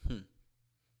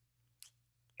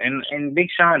 And Big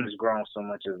Sean has grown so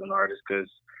much as an artist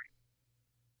because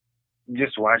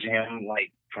just watching him,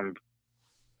 like, from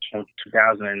from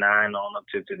 2009 on up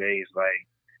to today is like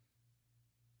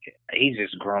he's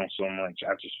just grown so much.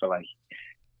 I just feel like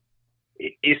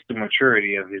it's the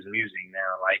maturity of his music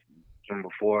now, like from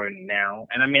before and now.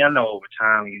 And I mean, I know over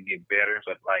time you get better,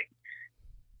 but like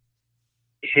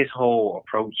his whole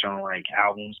approach on like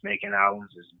making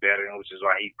albums is better, which is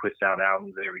why he puts out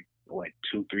albums every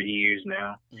 2-3 years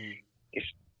now.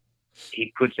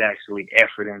 He puts actually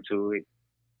effort into it,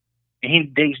 and he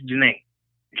dates Janae.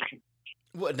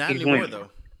 What? Not anymore though.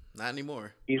 Not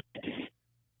anymore.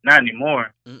 Not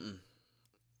anymore. Mm-mm.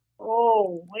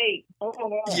 Oh wait, hold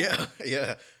on. Yeah.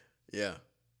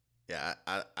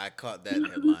 I caught that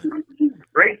headline.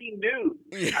 Breaking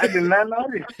news. I did not know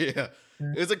this. Yeah,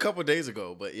 it was a couple days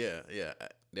ago, but yeah,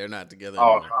 they're not together.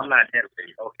 Oh, anymore. I'm not that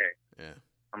late. Okay. Yeah.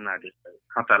 I'm not that late.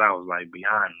 I thought I was like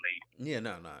beyond late. Yeah,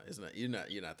 no, it's not. You're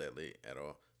not that late at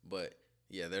all. But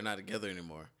yeah, they're not together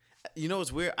anymore. You know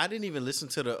what's weird? I didn't even listen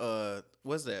to the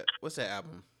what's that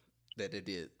album that they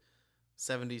did?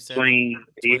 77? 20.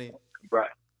 Right.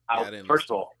 Yeah, first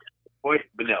of all,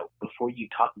 before you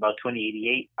talk about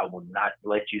 2088, I will not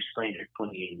let you slander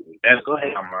 2088. Go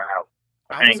ahead. I'm out.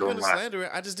 I wasn't going to slander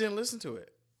it. I just didn't listen to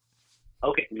it.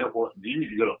 Okay, no, well, you need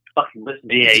to go to fucking listen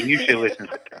to it. Yeah, you should listen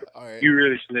to that. All right. You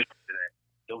really should listen to that.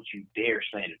 Don't you dare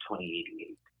slander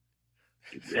 2088.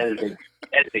 That is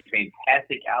a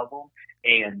fantastic album,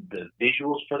 and the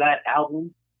visuals for that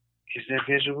album. Is there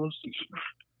visuals?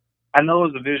 I know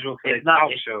it's a visual for the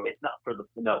talk show. It's not for the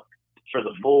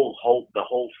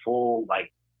whole full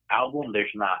like album.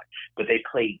 There's not, but they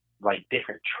play like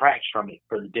different tracks from it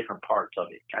for the different parts of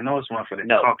it. I know it's one for the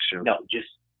talk show. No, just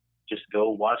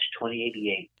go watch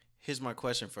 2088. Here's my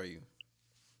question for you.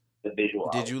 The visual.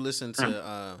 Did you listen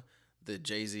to the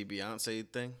Jay-Z Beyonce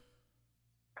thing?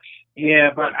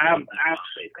 Yeah, but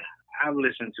I've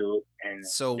listened to it, and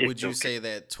so would you say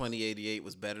that 2088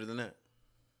 was better than that?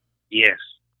 Yes,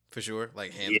 for sure.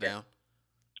 Like hands down.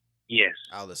 Yes,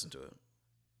 I'll listen to it.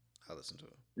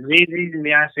 Jay-Z and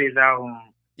Beyonce's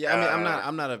album. Yeah, I mean,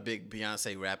 I'm not a big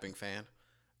Beyonce rapping fan,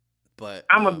 but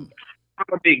I'm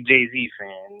a big Jay-Z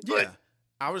fan. But yeah,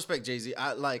 I respect Jay-Z.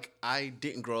 I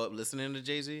didn't grow up listening to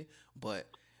Jay-Z, but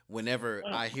whenever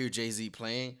I hear Jay-Z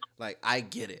playing, like I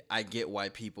get it. I get why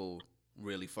people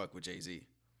really fuck with Jay-Z.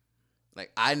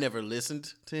 Like I never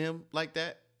listened to him like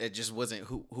that. It just wasn't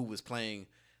who was playing.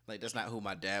 Like that's not who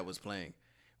my dad was playing.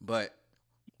 But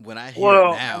when I hear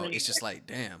it now, it's just like,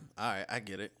 damn. All right, I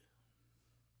get it.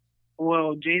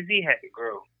 Well, Jay-Z had to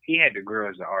grow. He had to grow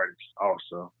as an artist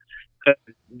also. Cause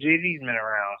Jay-Z's been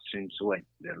around since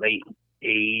the late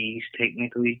 80s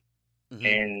technically,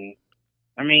 and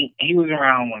I mean he was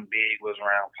around when Big was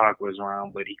around, Pac was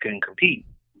around, but he couldn't compete.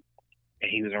 And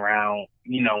he was around,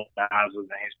 Nas was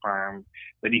in his prime,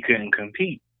 but he couldn't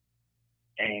compete.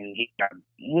 And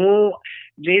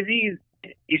Jay-Z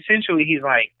essentially he's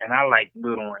like, and I like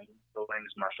Lil Wayne. Lil Wayne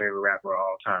is my favorite rapper of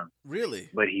all time.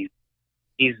 Really? But he's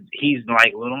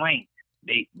like Lil Wayne.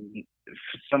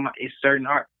 It's certain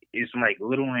art. It's like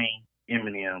Lil Wayne,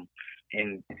 Eminem,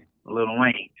 and Lil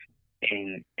Wayne,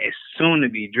 and it's soon to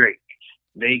be Drake.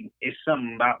 It's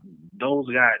something about those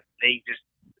guys.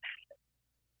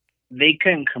 They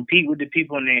couldn't compete with the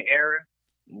people in their era.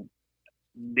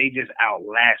 They just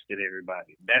outlasted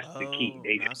everybody. That's the key.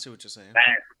 I see what you're saying.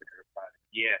 Outlasted everybody.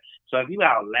 Yeah. So if you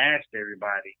outlast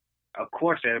everybody, of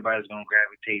course everybody's gonna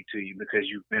gravitate to you because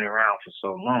you've been around for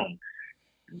so long.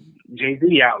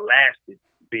 Jay-Z outlasted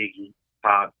Biggie,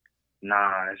 Pop,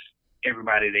 Nas,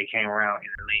 everybody that came around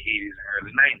in the late 80s and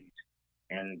early 90s.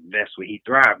 And that's what he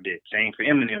thrived at. Same for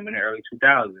Eminem in the early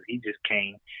 2000s. He just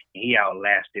came and he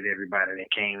outlasted everybody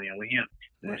that came in with him.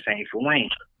 And the same for Wayne.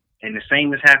 And the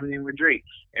same is happening with Drake.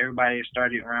 Everybody that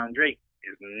started around Drake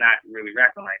is not really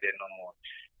rapping like that no more.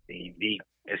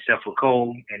 Except for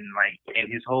Cole and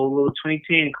his whole little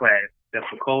 2010 class, except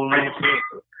for Cole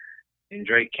and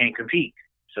Drake can't compete.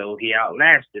 So he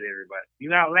outlasted everybody.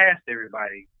 You outlast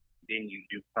everybody, then you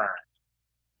do fine.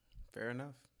 Fair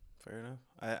enough.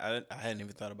 I hadn't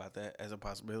even thought about that as a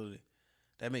possibility.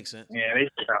 That makes sense. Yeah, they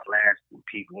just outlast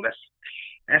people.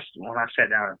 That's when I sat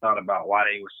down and thought about why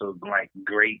they were so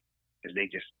great, because they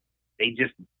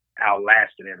just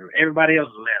outlasted everybody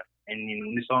else left, and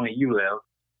it's only you left.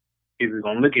 People are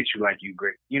gonna look at you like you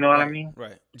great. You know what I mean?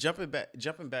 Right. Jumping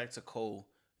back to Cole.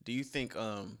 Do you think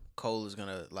Cole is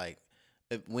gonna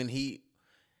when he,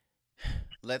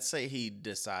 let's say he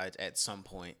decides at some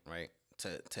point, right,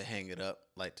 to hang it up,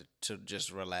 to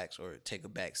just relax or take a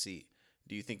back seat?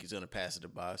 Do you think he's gonna pass it to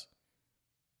Boz?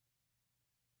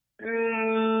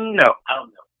 No, I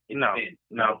don't know.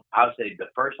 No. I would say the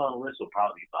first on the list will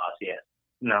probably be Boz. Yes.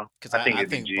 No, because I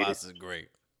think Boz is great.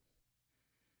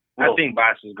 I think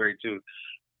Boss is great too.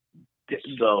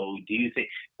 So do you think?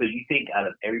 So you think out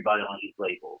of everybody on his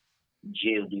label,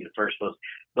 Jid will be the first person?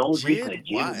 The only reason that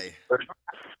Jid will be the first,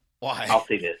 why? I'll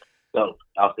say this. So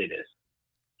I'll say this.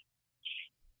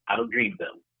 Out of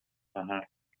Dreamville,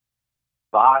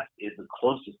 Boss is the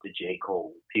closest to J.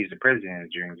 Cole. He's the president of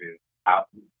Dreamville.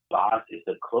 Boss is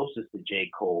the closest to J.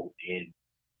 Cole in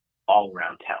all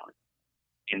around talent.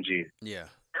 In Jid. Yeah.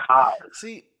 Cos.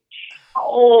 See.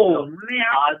 Oh man,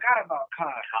 I forgot about Cos.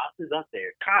 Cos is up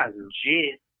there. Cos is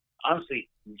Jid. Honestly,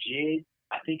 Jid,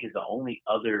 I think, is the only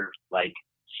other like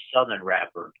Southern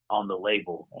rapper on the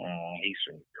label. He's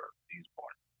from Europe. He's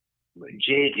born. But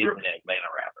Jid is an Atlanta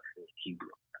rapper. He grew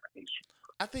up.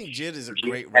 I think Jid is a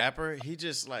great rapper. He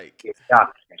just like Jid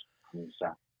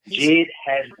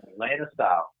has an Atlanta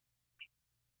style.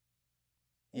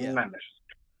 Yeah.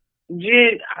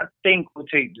 Jid, I think would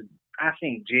take. I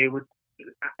think Jid would.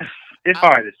 It's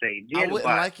hard to say. Jid I wouldn't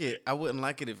like it. I wouldn't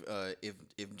like it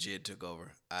if Jid took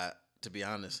over. To be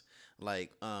honest,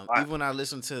 like even when I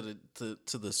listened to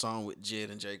the song with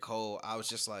Jid and J. Cole, I was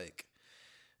just like,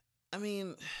 I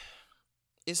mean,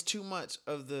 it's too much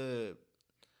of the.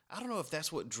 I don't know if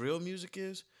that's what drill music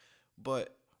is,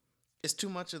 but it's too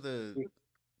much of the.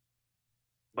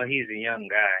 But he's a young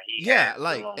guy.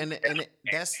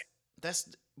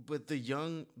 That's but the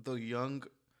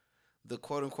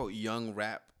quote unquote young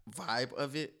rap vibe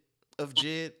of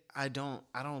Jid. I don't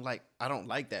like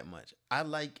that much. I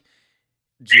like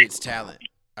Jid's talent.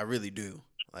 I really do.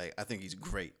 Like I think he's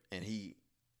great and he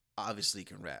obviously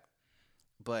can rap.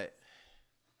 But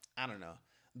I don't know.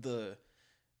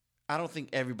 I don't think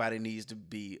everybody needs to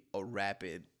be a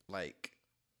rapid like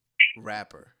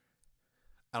rapper.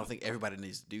 I don't think everybody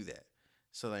needs to do that.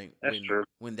 So like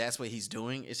when that's what he's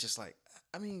doing, it's just like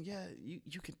I mean, yeah,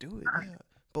 you can do it, yeah.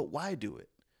 But why do it?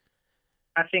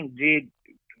 I think Jid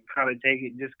probably take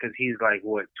it just because he's like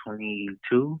what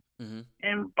 22, and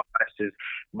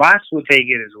Boss will take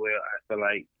it as well. I feel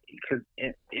like because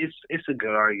it's a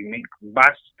good argument.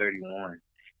 Boss is 31,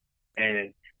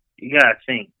 and you gotta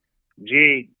think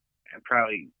Jid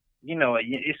probably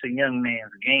it's a young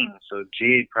man's game, so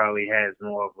Jid probably has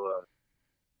more of a.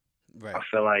 Right. I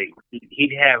feel like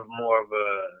he'd have more of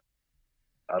a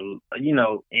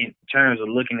in terms of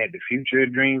looking at the future of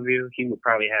Dreamville, he would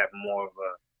probably have more of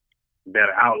a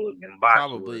better outlook than Boss.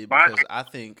 Probably because I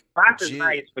think Boss is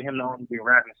nice for him to only be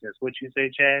rapping since what you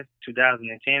say, Chaz?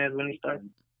 2010 is when he started.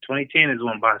 2010 is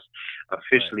when Boss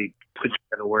officially put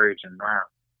together words and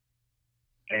rhymes.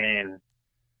 And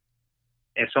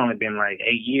it's only been like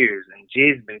 8 years, and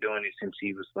Jid's been doing it since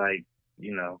he was like, I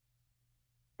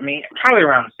mean, probably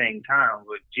around the same time,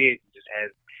 but Jid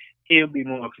he'll be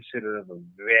more considered of a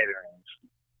veteran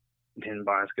than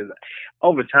Boss, because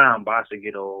over time, Boss will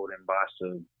get old, and Boss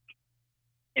will,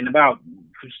 in about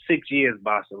 6 years,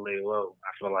 Boss will lay low,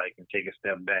 I feel like, and take a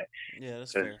step back. Yeah,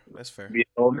 that's fair. That's fair. Be an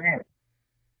old man.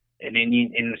 And then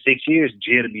in the 6 years,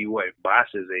 Jid will be what?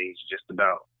 Boss's age, just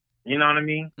about. You know what I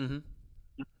mean? Mm-hmm.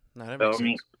 No, that so, makes sense. I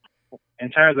mean, in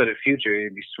terms of the future,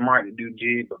 it'd be smart to do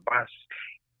Jid, but Boss,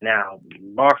 now,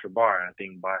 bar for bar, I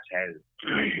think Boss has it.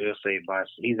 We'll say Boss,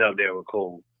 he's up there with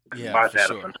Cole. Yeah, Boss for had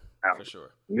sure. For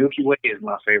sure. Milky Way is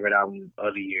my favorite album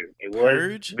of the year. It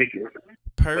Purge? was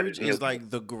Purge is like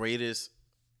the greatest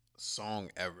song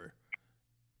ever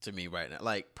to me right now.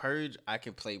 Like Purge, I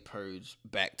can play Purge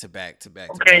back to back to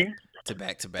back to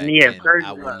back to back. Yeah, Purge.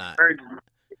 I will not. Purge.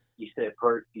 You said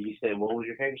Purge. You said what was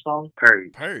your favorite song?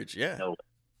 Purge. Purge. Yeah. No.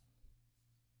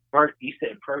 Purge. You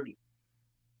said Purge.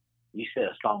 You said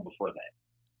a song before that.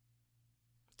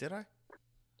 Did I? I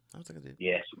don't think I did.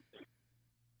 Yes.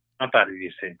 I thought you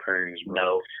just said Purge. Bro.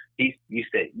 No. He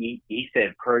said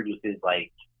Purge was his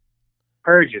like.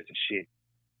 Purge is the shit.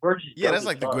 Purge is that's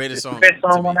like the greatest song. The best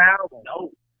song on the album.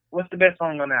 No. What's the best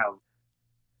song on the album?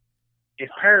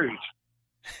 It's Purge.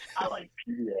 I like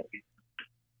PDA.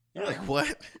 You're like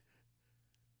what?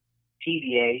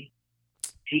 PDA.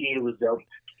 PDA was dope.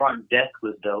 Front Desk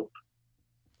was dope.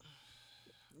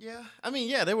 Yeah, I mean,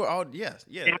 yeah, they were all, yeah,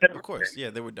 of course,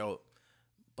 yeah, they were dope.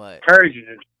 But Purge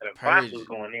is was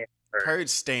going in. Purge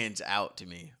stands out to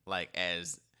me like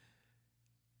as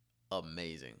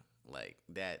amazing. Like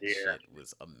that shit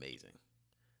was amazing.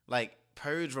 Like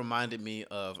Purge reminded me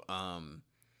of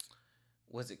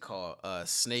what's it called?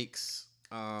 Snakes.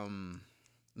 Land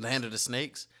of the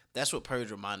Snakes. That's what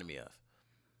Purge reminded me of.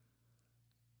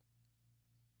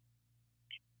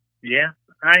 Yeah,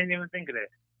 I didn't even think of that.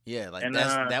 Yeah, like and,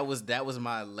 that was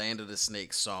my Land of the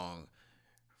Snakes song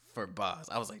for Boz.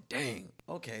 I was like, dang,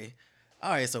 okay,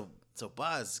 all right, so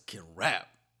Boz can rap,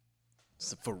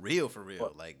 so for real.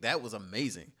 Like that was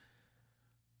amazing.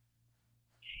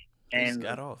 He just And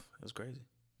got off. That's crazy.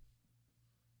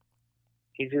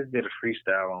 he just did a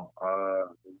freestyle on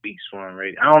Beats One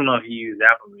Radio. I don't know if he used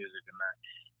Apple Music or not,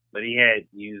 but he had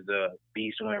used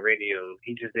Beats One Radio.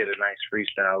 He just did a nice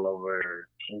freestyle over.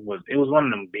 It was one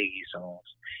of them Biggie songs,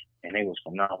 and it was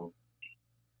phenomenal.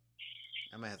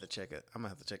 I'm gonna have to check it. I'm gonna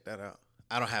have to check that out.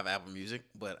 I don't have Apple Music,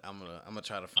 but I'm gonna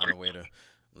try to find a way to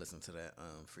listen to that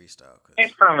freestyle.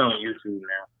 It's probably on YouTube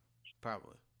now.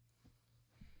 Probably.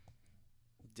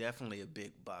 Definitely a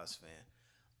big Boss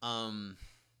fan.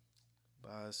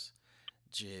 Boss,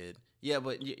 Jid. Yeah,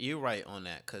 but you're right on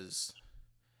that, because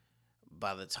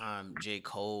by the time J.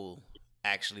 Cole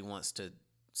actually wants to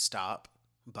stop,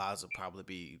 Boz will probably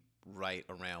be right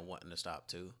around wanting to stop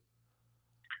too.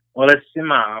 Well, it's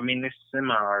semi. I mean, this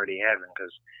semi already happened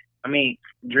because, I mean,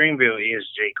 Dreamville is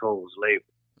J. Cole's label.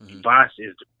 Mm-hmm. Boss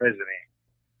is the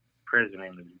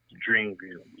president of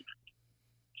Dreamville.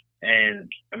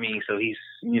 And, I mean, so he's,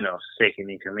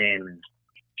 second in command in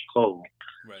Cole.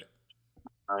 Right.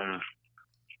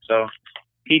 So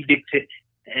he dictates,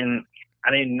 and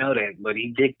I didn't know that, but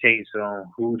he dictates on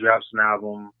who drops an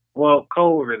album. Well,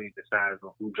 Cole really decides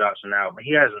on who drops an album.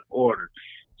 He has an order.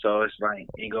 So it's like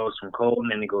it goes from Cole,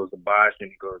 and then it goes to Boss, then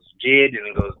it goes to Jid, then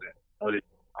it goes to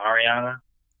Ariana.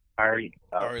 Ari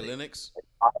Lennox.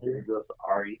 It goes to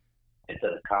Ari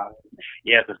instead of Kaz.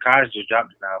 Yeah, because Kaz just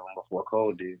dropped an album before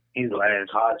Cole did. He's the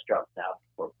last. Kaz dropped an album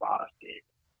before Boss did.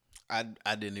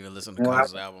 I didn't even listen to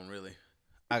Kaz's album, really.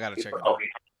 I gotta check it out. Okay,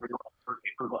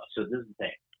 so this is the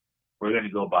thing. We're gonna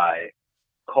go by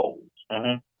Cole,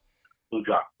 who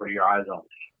dropped For Your Eyes Only.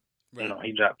 Right.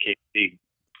 He dropped KD.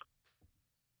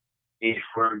 If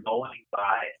we're going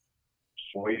by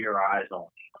For Your Eyes Only,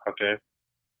 Okay.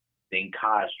 then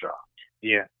Kaz dropped.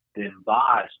 Yeah. Then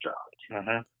Boz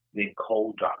dropped. Then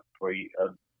Cole dropped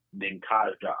then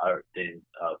Kaz dropped. Or then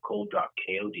Cole dropped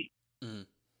KOD.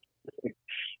 Mm-hmm.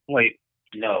 Wait.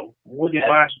 No. What did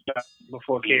Boss drop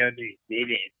before KOD? They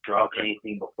didn't drop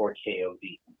anything before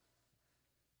KOD.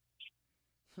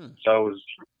 So it was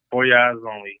 4 Years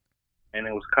Only, and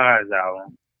it was Kaz's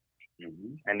album,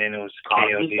 and then it was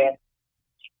KOD.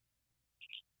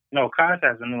 No, Kaz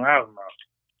has a new album out.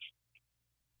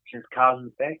 Since Cause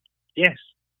and Effect? Yes.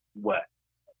 What?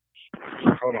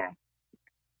 Hold on.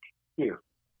 Here.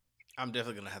 I'm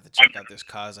definitely gonna have to check out this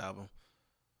Kaz album.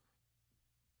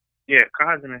 Yeah,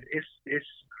 Kaz and it's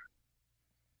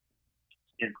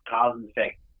Since Cause and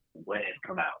Effect when it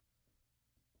come out.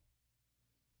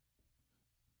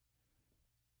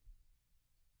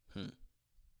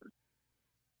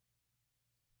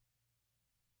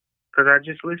 Because I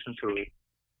just listened to it.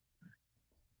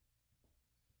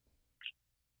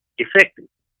 Effective.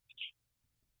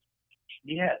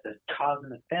 Yeah, the Cause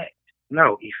and Effect.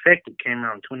 No, Effective came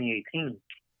out in 2018.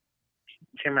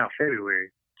 It came out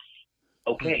February.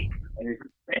 Okay. And it's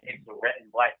a red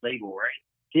and black label, right?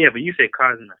 Yeah, but you said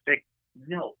Cause and Effect.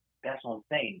 No, that's what I'm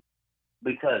saying.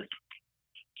 Because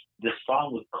the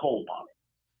song with Cole on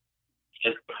it.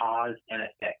 It's Cause and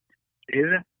Effect. Is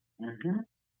it? Mm-hmm.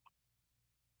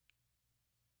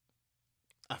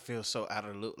 I feel so out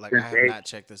of the loop. Like, I have not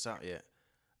checked this out yet.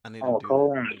 I need to do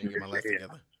Cole. that. I need to get my life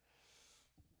together.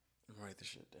 Write this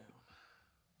shit down.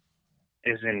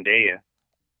 It's Zendaya.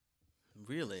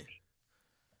 Really?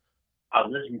 I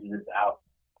listened to this album.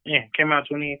 Yeah, came out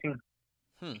 2018.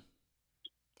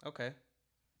 Okay.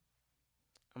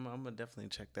 I'm gonna definitely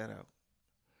check that out.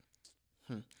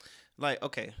 Like,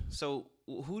 okay, so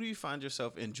who do you find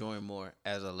yourself enjoying more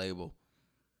as a label?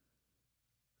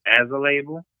 As a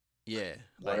label? Yeah.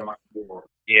 What am I doing?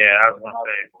 Yeah, I was gonna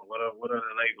say, what are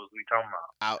the labels we talking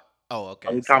about? Okay.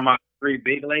 Are we talking about 3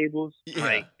 big labels? Yeah.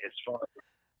 Like, as far as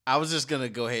I was just gonna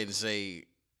go ahead and say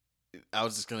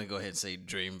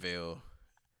Dreamville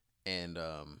and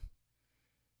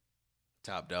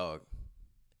Top Dog.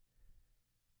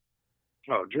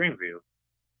 Oh, Dreamville.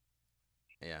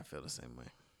 Yeah, I feel the same way.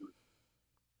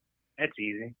 That's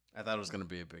easy. I thought it was gonna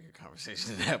be a bigger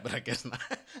conversation than that, but I guess not.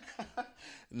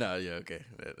 No, yeah, okay,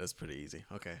 that's pretty easy.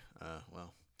 Okay,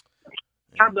 well.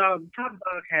 Yeah. Top Dog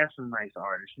has some nice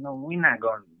artists. We're not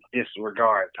going to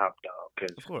disregard Top Dog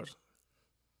because, Of course.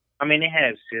 I mean, they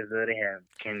have SZA, they have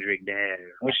Kendrick, they have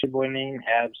what's your boy name?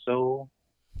 Ab-Soul.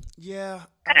 Yeah.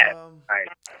 Like,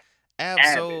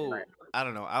 Ab-Soul, Ab- I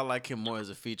don't know. I like him more as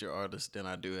a feature artist than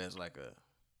I do as like a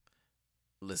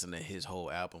listen to his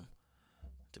whole album,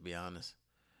 to be honest.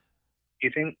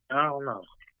 you think? I don't know.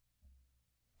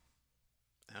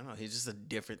 I don't know. He's just a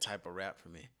different type of rap for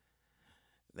me.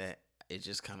 That it's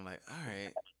just kind of like, all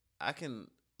right, I can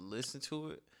listen to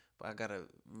it, but I gotta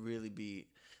really be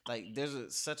like,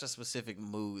 there's such a specific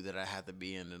mood that I have to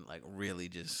be in and like really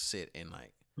just sit and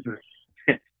like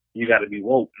You got to be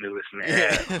woke to listen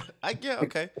to Av. Yeah,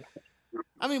 okay.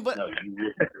 I mean, but No, you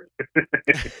would.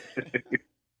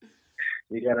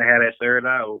 You got to have that third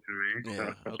eye open, man.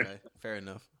 yeah, okay, fair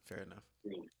enough.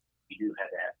 You do have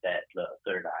to have that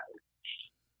third eye.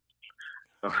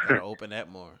 I gotta open that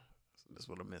more. That's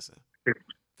what I'm missing.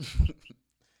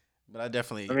 But I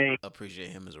definitely appreciate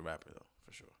him as a rapper, though,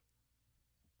 for sure.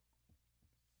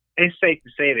 It's safe to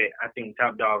say that I think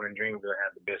Top Dog and Dreamville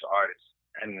have the best artists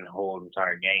in the whole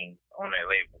entire game on that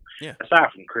label. Yeah.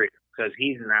 Aside from Chris, because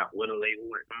he's not with a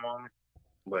label at the moment,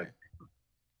 but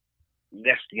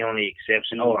that's the only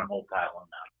exception. Oh, I'm on that one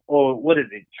now. Or what is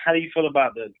it? How do you feel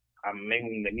about the? Let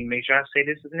me make sure I say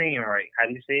this name right. How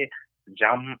do you say it?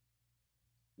 Jamla.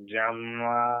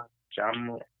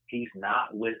 He's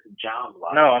not with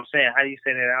Jamla. No, I'm saying, how do you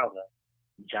say that out?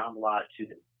 Jamla 2.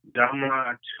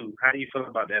 Jamla 2. How do you feel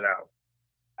about that album?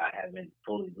 I haven't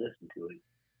fully listened to it,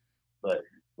 but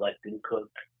let them cook.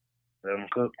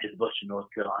 It's a bunch of North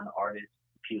Carolina artists,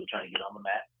 people trying to get on the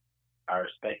map. I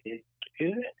respect it.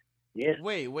 Is it? Yes.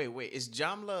 Wait. Is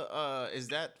Jamla? Is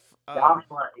that?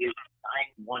 Jamla is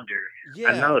Ninth Wonder. Yeah,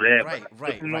 I know that.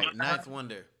 Right. Ninth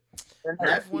Wonder.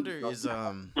 Ninth Wonder is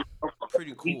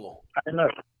pretty cool. I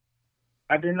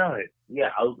didn't know it. Yeah,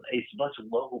 it's a bunch of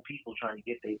local people trying to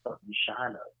get their fucking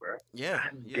shine up, bro. Yeah.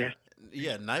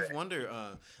 Ninth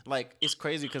Wonder. Like, it's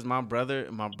crazy because my brother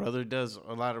does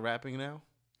a lot of rapping now.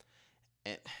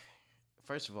 And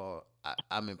first of all,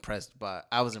 I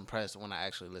was impressed when I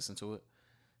actually listened to it.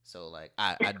 So like,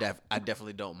 I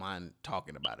definitely don't mind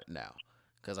talking about it now,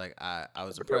 because like I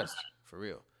was impressed for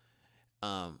real.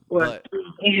 But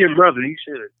he's your brother. You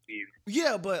should be.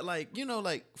 Yeah, but like,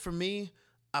 like for me,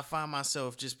 I find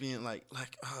myself just being like,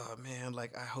 oh man,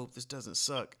 like I hope this doesn't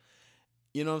suck.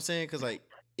 You know what I'm saying? Because like,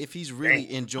 if he's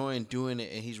really enjoying doing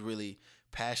it and he's really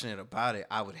passionate about it,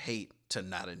 I would hate to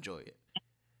not enjoy it.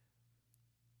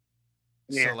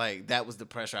 Yeah. So like, that was the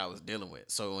pressure I was dealing with.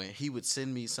 So when he would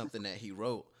send me something that he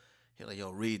wrote, he's like,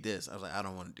 yo, read this. I was like, I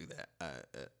don't want to do that.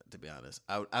 To be honest,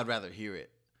 I'd rather hear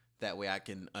it. That way I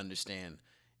can understand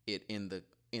it in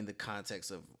the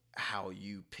context of how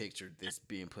you pictured this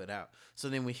being put out. So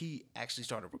then when he actually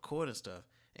started recording stuff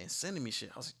and sending me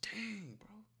shit, I was like, dang, bro.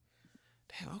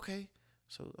 Damn, okay.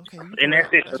 So, okay. And that's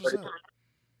it.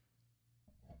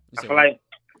 I feel like,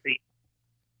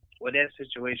 with that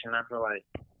situation, I feel like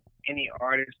any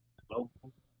artist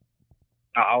local,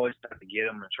 I always have to give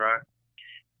them a try.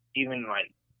 Even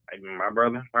like my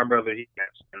brother, he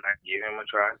and I give him a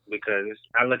try, because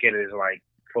I look at it as like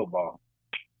football.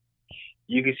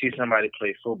 You can see somebody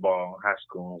play football in high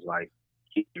school, and it's like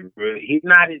he's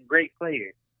not a great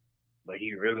player, but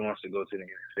he really wants to go to the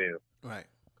NFL. Right.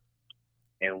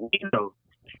 And we know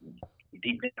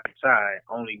deep inside,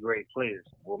 only great players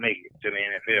will make it to the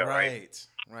NFL.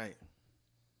 Right.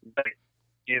 But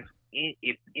if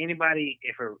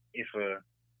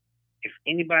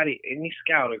anybody, any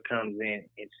scouter comes in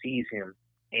and sees him,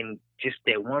 and just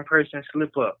that one person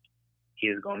slip up, he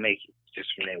is gonna make it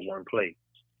just from that one play.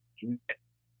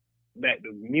 Back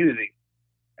to music,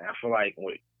 I feel like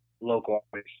with local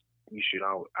artists,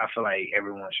 I feel like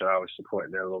everyone should always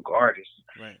support their local artists.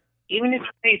 Right. Even if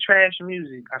they trash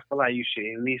music, I feel like you should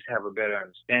at least have a better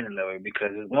understanding of it,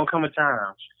 because there's gonna come a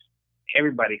time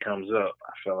everybody comes up,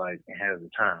 I feel like, and has a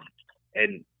time.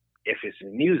 And if it's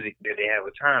in music that they have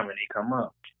a time and they come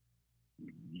up,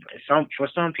 for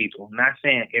some people, not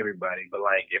saying everybody, but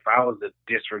like if I was to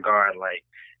disregard like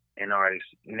an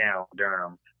artist now,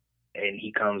 Durham, and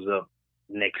he comes up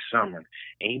next summer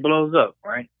and he blows up,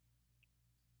 right?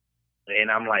 And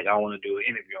I'm like, I want to do an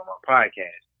interview on my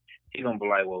podcast. He's gonna be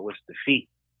like, well, what's the fee?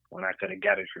 When I could have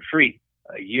got it for free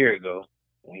a year ago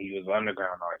when he was an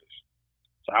underground artist.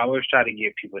 So I always try to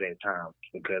give people that time,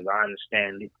 because I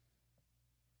understand it.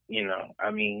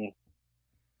 I mean,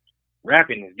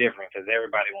 rapping is different because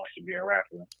everybody wants to be a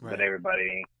rapper, right, but everybody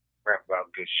ain't rap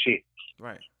about good shit.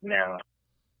 Right. Now,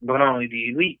 but only the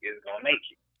elite is gonna make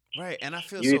it. Right, and I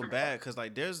feel so bad because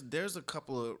like there's a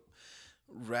couple of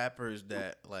rappers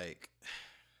that like,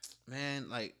 man,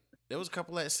 like there was a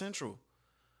couple at Central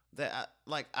that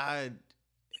I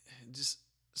just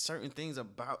certain things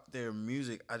about their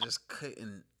music I just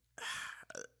couldn't.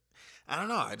 I don't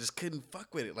know. I just couldn't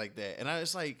fuck with it like that. And I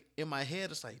was like, in my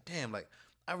head, it's like, damn, like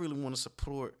I really want to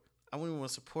support. I really want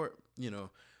to support,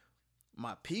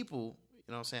 my people.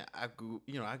 You know what I'm saying? I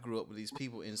grew up with these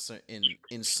people in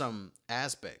some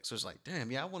aspects. So it's like,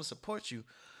 damn, yeah, I want to support you.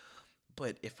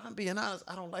 But if I'm being honest,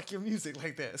 I don't like your music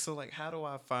like that. So like, how do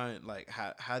I find like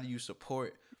how do you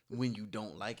support when you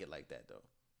don't like it like that though?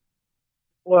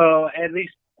 Well, at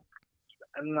least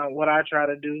what I try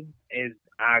to do is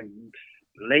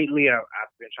lately I've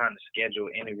been trying to schedule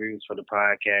interviews for the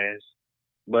podcast,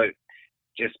 but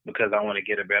just because I want to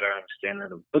get a better understanding of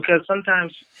them. Because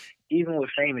sometimes, even with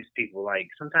famous people, like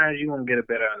sometimes you want to get a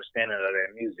better understanding of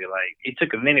their music. Like it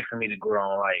took a minute for me to grow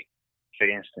on. Like for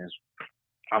instance,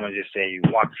 I'm gonna just say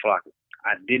Waka Flocka.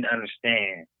 I didn't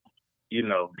understand,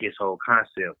 his whole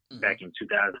concept back in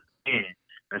 2010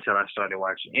 until I started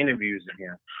watching interviews of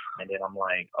him, and then I'm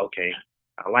like, okay,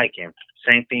 I like him.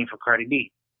 Same thing for Cardi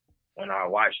B. When I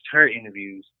watched her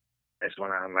interviews, that's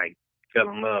when I like fell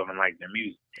in love and like their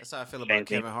music. That's how I feel about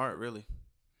Kevin Hart, really.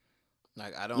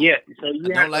 Like I don't, so I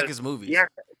don't like his movies.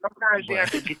 Sometimes you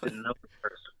have to get to know the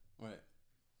person. Right.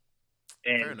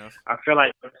 And fair enough. I feel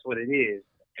like that's what it is.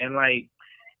 And like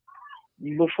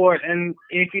before, and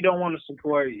if you don't want to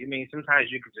support, I mean,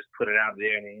 sometimes you can just put it out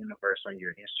there in the universe on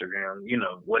your Instagram,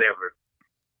 whatever.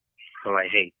 So like,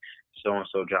 hey, so and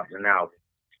so dropped an album.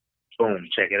 Boom,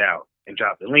 check it out, and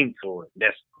drop the link for it.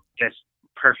 That's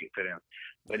perfect for them.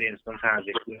 But then sometimes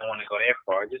if you don't want to go that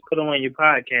far, just put them on your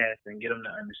podcast and get them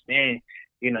to understand,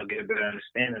 get a better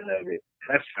understanding of it.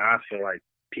 That's how I feel like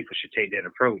people should take that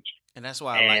approach. And that's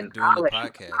why I like doing the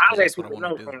podcast. I'll let that's what I people want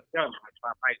know to do. from the jump if I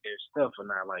like their stuff or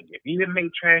not. Like, if you didn't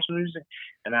make trash music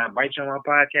and I invite you on my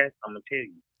podcast, I'm going to tell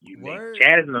you. You Word. make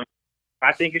jazz music. If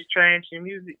I think it's trash in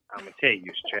music, I'm going to tell you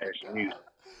it's trash in music.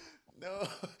 No,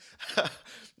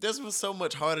 this was so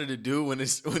much harder to do when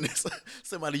it's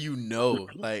somebody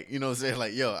like what I'm saying,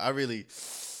 like yo, I really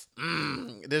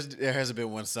there hasn't been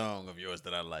one song of yours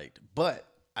that I liked, but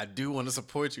I do want to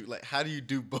support you. Like, how do you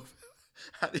do both?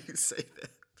 How do you say that?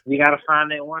 You gotta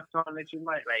find that one song that you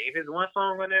like. Like if it's one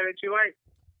song on there that you like,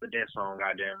 put that song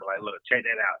out there and be like, look, check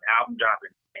that out. The album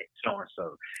dropping at so and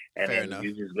so, and Fair then enough.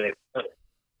 you just let it go.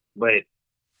 But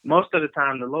most of the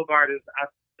time, the local artists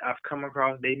I've come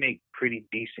across, they make pretty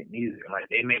decent music. Like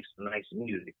they make some nice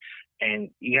music,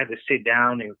 and you have to sit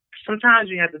down and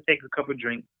sometimes you have to take a couple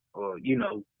drinks or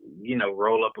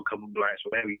roll up a couple blunts,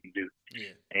 whatever you do.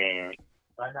 Yeah. And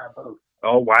Why not both?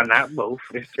 Oh, why not both?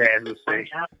 As Chaz would say.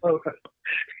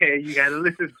 Yeah, you gotta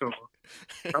listen to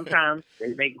them. Sometimes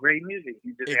they make great music.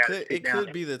 You just gotta sit down. It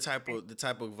could be the type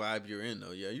of vibe you're in,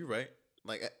 though. Yeah, you're right.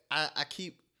 Like I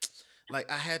keep,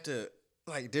 like I had to,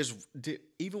 like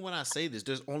even when I say this,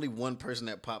 there's only one person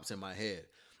that pops in my head,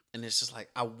 and it's just like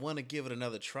I want to give it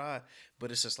another try,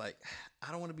 but it's just like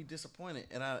I don't want to be disappointed,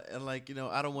 and I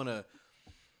don't want to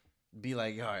be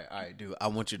like, all right, dude, I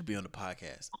want you to be on the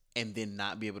podcast, and then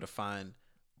not be able to find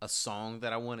a song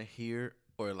that I want to hear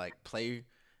or like play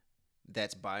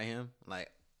that's by him. Like,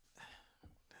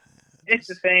 it's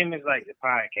the same as like the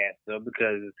podcast though,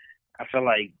 because I feel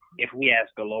like if we ask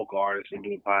a local artist to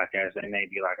do a podcast, they may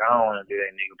be like, I don't want to do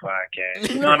that nigga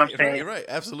podcast. You know what I'm saying? Right,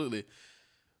 absolutely.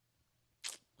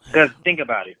 Because think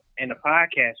about it, in the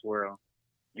podcast world,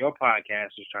 your podcast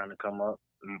is trying to come up.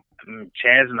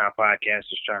 Chaz and our podcast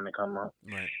is trying to come up.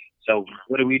 Right. So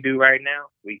what do we do right now?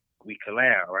 We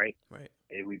collab, right? Right.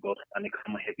 And we both trying to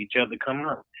come help each other come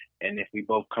up. And if we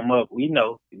both come up, we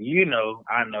know,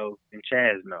 I know, and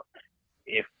Chaz know.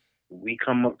 If we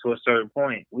come up to a certain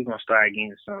point, we're gonna start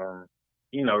getting some,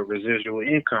 residual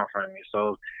income from it.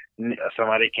 So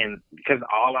somebody can, because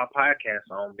all our podcasts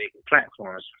are on big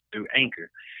platforms through Anchor,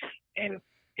 and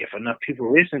if enough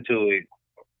people listen to it,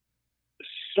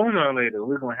 sooner or later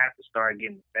we're gonna have to start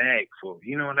getting the bag for it.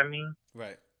 You know what I mean?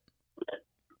 Right.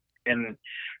 And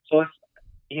so it's,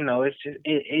 it's just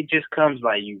it just comes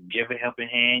like you give a helping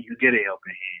hand, you get a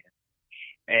helping hand,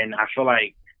 and I feel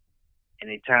like, and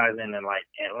it ties into like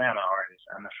Atlanta artists,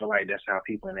 and I feel like that's how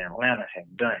people in Atlanta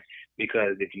have done.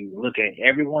 Because if you look at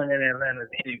everyone in Atlanta's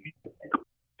interview,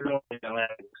 everyone in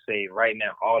Atlanta will say right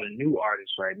now, all the new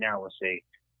artists right now will say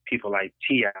people like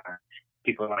T.I.,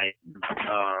 people like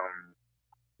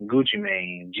Gucci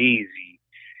Mane, Jeezy,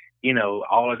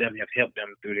 all of them have helped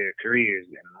them through their careers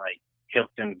and like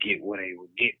helped them get what they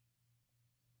would get.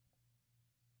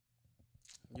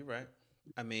 You're right.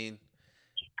 I mean,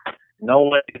 no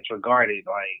one disregarded,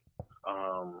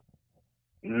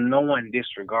 no one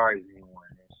disregards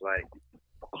anyone. It's like,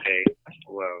 okay,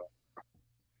 well,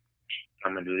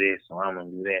 I'm gonna do this or I'm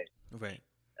gonna do that. Right.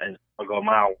 And I'll go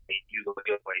my way, you go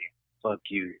your way. Fuck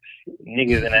you.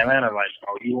 Niggas in Atlanta like,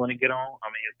 oh, you want to get on? I'm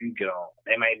gonna help you get on.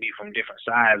 They might be from different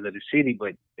sides of the city,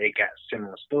 but they got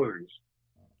similar stories.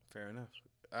 Fair enough.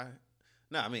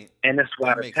 No, I mean, and that's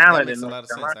why the that talent makes in a lot of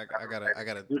sense. I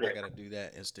gotta do do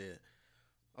that instead.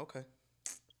 Okay.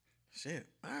 Shit.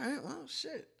 All right. Well,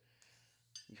 shit.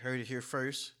 You heard it here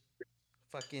first.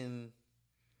 Fucking.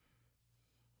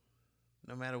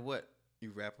 No matter what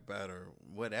you rap about or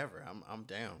whatever, I'm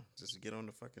down. Just get on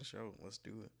the fucking show. Let's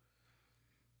do it.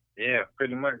 Yeah,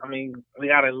 pretty much. I mean, we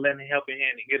gotta let a helping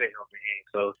hand to get a helping hand.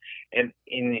 So, and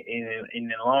in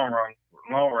the long run,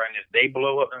 if they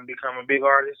blow up and become a big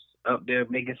artist up there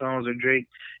making songs with Drake,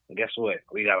 guess what?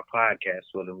 We got a podcast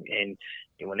for them, and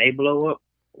when they blow up,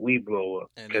 we blow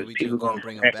up And then because we people just gonna gonna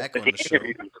bring go them back and back look on the at show.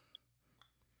 interviews.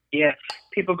 Yeah,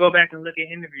 people go back and look at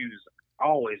interviews.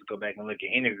 Always go back and look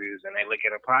at interviews, and they look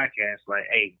at a podcast like,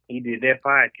 "Hey, he did that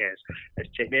podcast. Let's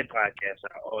check that podcast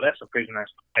out. Oh, that's a pretty nice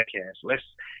podcast. Let's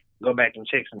go back and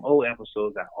check some old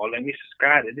episodes out. Oh, let me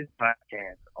subscribe to this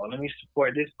podcast. Oh, let me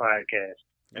support this podcast.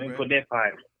 Let me put that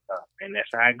podcast up." And that's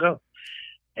how I go.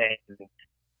 And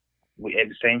we, at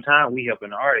the same time, we helping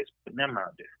the artists put them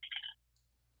out there.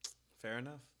 Fair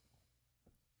enough.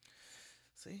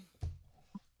 See?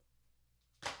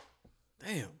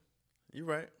 Damn. You're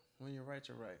right. When you're right,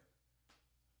 you're right.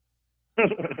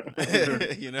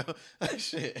 You know?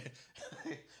 Shit.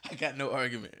 I got no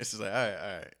argument. It's just like,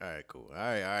 all right, cool. All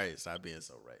right. Stop being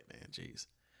so right, man. Jeez.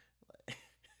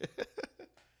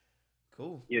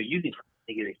 Cool. You know, you can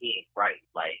nigga that he ain't right.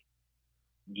 Like,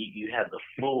 you have the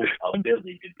full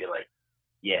ability to be like,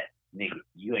 yeah, nigga,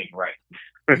 you ain't right.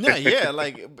 No, yeah,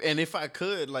 like, and if I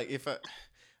could, like, if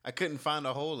I couldn't find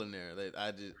a hole in there, that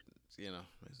I just, you know,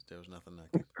 there was nothing I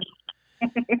could.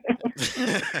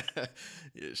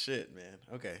 Yeah, shit, man.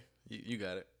 Okay, you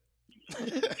got it.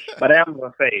 But I'm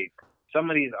gonna say, some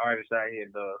of these artists out here,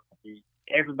 though,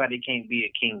 everybody can't be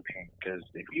a kingpin. Because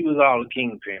if you was all a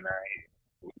kingpin out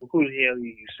here, who the hell are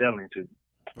you selling to?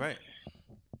 Right.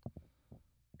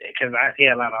 Because I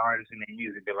hear a lot of artists in their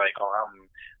music be like, "Oh,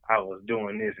 I was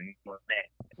doing this and doing that."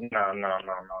 No.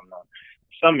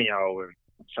 Some of y'all were,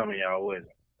 some of y'all wasn't.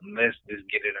 Let's just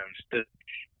get it understood.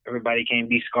 Everybody can't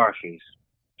be Scarface.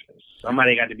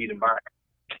 Somebody got to be the buyer.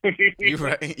 You're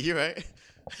right. You're right.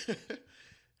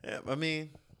 Yeah, I mean,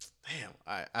 damn.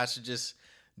 I should just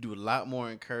do a lot more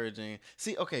encouraging.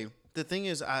 See, okay. The thing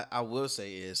is, I will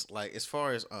say is, like, as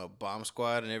far as Bomb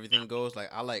Squad and everything goes, like,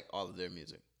 I like all of their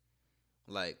music.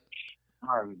 Like,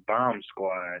 Bomb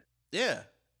Squad. Yeah.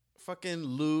 Fucking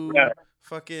Lou. Yeah.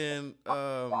 Fucking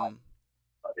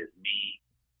Is me.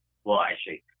 Well,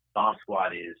 actually, Bomb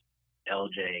Squad is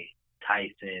LJ,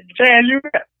 Tyson. Chad, you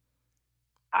rap.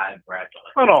 I rapped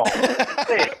on Hold on.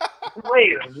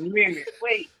 Wait a minute.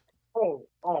 Wait.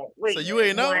 Wait. So you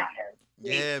ain't know? Wait.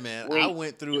 Yeah, man. Wait. I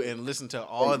went through and listened to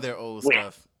all their old Wait.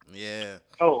 stuff. Yeah.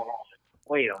 Hold on.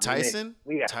 Wait a minute. Tyson?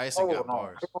 We got, Tyson hold got on.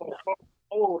 bars.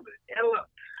 Hold the hell up.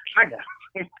 I got.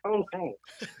 Hold on.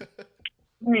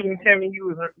 You mean to tell me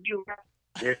you?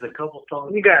 There's a couple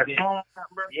songs. You got a song,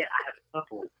 bro? Yeah, I have a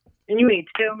couple. And you ain't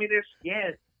tell me this?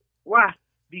 Yes, Why?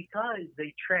 because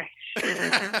they trash.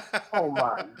 Oh my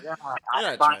god! You're not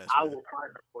I trash, man. will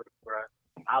find them for you, bro.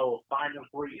 I will find them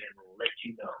for you and let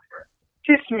you know, bro.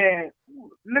 This man,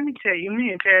 let me tell you,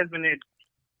 me and Chaz been at.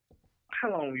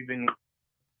 How long we been?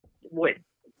 What?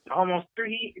 Almost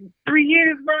 3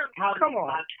 years, bro. Come on.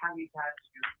 How many times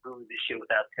did you go through this shit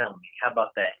without telling me? How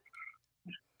about that?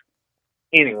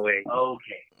 Anyway.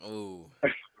 Okay. Oh.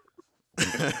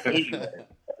 Anyway.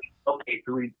 Okay,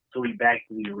 so we back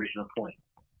to the original point.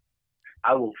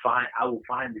 I will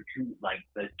find the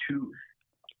two.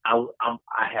 I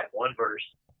have one verse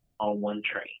on one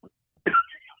train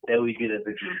that we get as a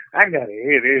group. I gotta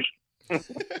hear this.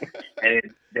 And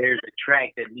there's a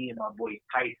track that me and my boy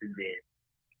Tyson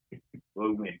did where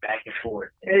we went back and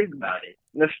forth and talked about it.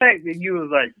 The fact that you was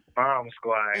like Bomb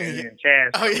Squad and then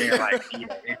Chaz Oh, there yeah. like,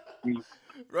 yeah,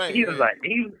 Right. he was like,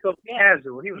 he was so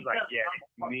casual. He was like, yeah,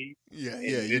 it's me. Yeah,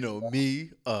 you know,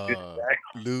 me,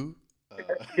 Lou.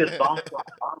 Because Bomb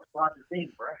Squad's the thing,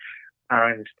 bro.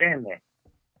 I understand that.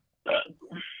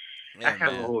 Yeah, I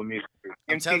have man. a whole music.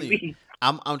 I'm telling you,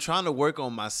 I'm trying to work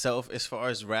on myself as far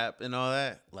as rap and all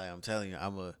that. Like, I'm telling you,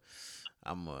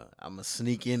 I'm a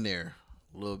sneak in there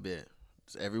a little bit.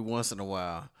 Just every once in a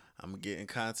while, I'm gonna get in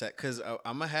contact because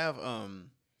I'm gonna have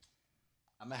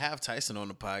Tyson on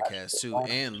the podcast too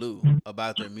and Lou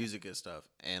about their music and stuff.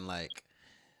 And like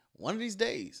one of these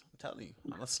days, I'm telling you,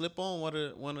 I'm gonna slip on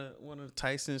one of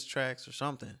Tyson's tracks or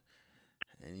something,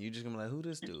 and you just gonna be like, "Who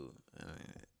this dude?"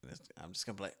 I'm just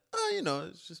gonna be like, "Oh, you know,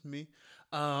 it's just me."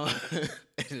 And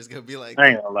it's gonna be like, I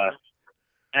ain't gonna lie.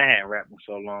 I hadn't rapped in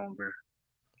so long, bro.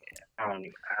 I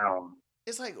don't.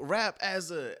 It's like rap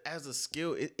as a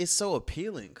skill. It's so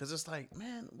appealing because it's like,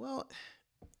 man, well,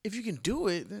 if you can do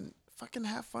it, then fucking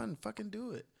have fun, fucking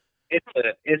do it.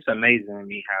 It's amazing to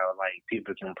me how like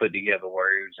people can put together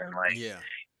words and like Yeah.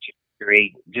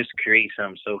 create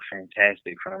something so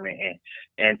fantastic from it,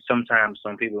 and sometimes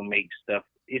some people make stuff.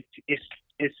 It's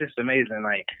just amazing.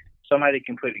 Like somebody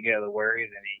can put together words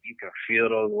and then you can feel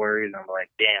those words. I'm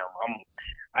like, damn,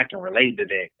 I can relate to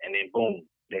that, and then boom,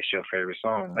 that's your favorite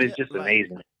song. It's just like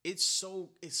amazing. it's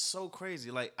so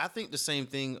crazy. Like I think the same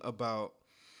thing about.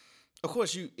 Of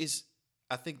course,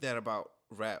 I think that about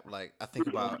rap. Like I think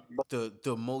about the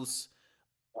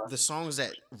songs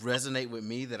that resonate with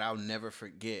me that I'll never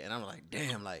forget, and I'm like,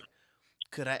 damn, like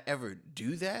could I ever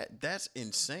do that? That's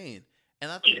insane. And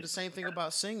I think the same thing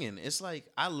about singing. It's like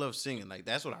I love singing. Like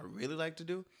that's what I really like to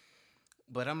do.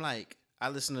 But I'm like, I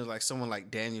listen to like someone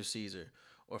like Daniel Caesar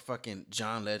or fucking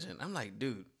John Legend. I'm like,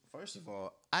 dude, first of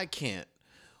all, I can't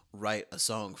write a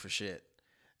song for shit.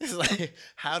 It's like,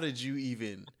 how did you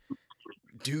even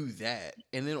do that?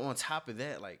 And then on top of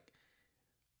that, like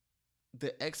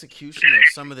the execution of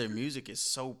some of their music is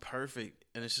so perfect,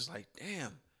 and it's just like,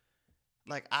 damn.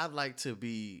 Like I'd like to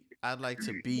be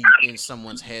in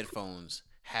someone's headphones,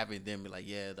 having them be like,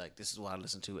 yeah, like this is what I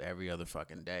listen to every other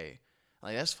fucking day.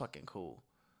 Like that's fucking cool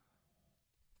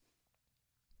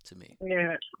to me.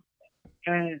 Yeah,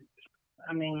 and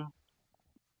I mean,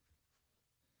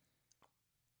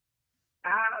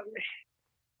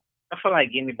 I feel like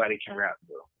anybody can rap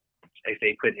though, if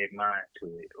they put their mind to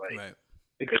it. Like Right.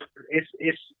 because it's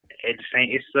at the same.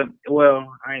 It's some.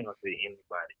 Well, I ain't gonna say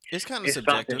anybody. It's kind of It's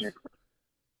subjective.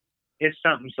 It's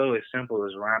something so as simple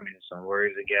as rhyming some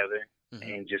words together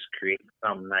Mhm. and just create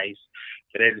something nice.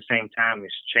 But at the same time,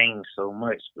 it's changed so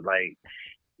much. But like,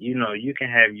 you can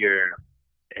have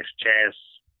as Chaz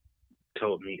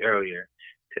told me earlier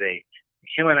today,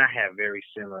 him and I have very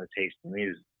similar taste in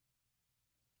music.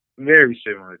 Very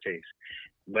similar taste.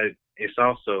 But it's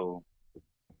also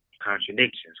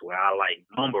contradictions where I like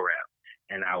mumble rap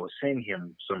and I would send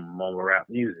him some mumble rap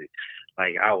music.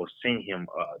 Like I would send him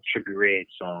a Trippie Redd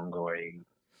song or a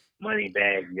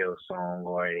Moneybagg Yo song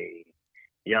or a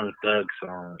Young Thug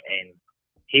song, and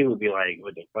he would be like,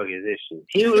 "What the fuck is this shit?"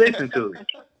 He would listen to it,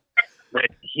 but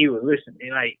he would listen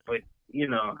and like, but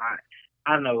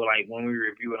I know like when we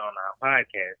review it on our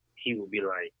podcast, he would be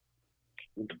like,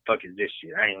 "What the fuck is this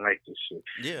shit? I ain't like this shit."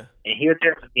 Yeah. And he'll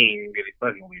tell me he ain't really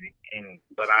fucking with it,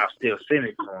 but I'll still send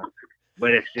it to him.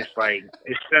 But it's just like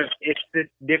it's just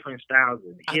different styles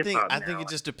of hip hop. I think it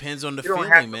just depends on the you don't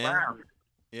have feeling, to man. rhyme.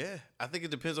 Yeah, I think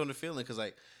it depends on the feeling because,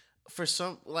 like, for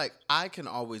some, like, I can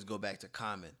always go back to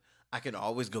Common. I can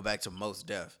always go back to Mos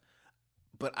Def,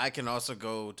 but I can also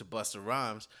go to Busta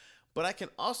Rhymes. But I can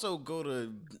also go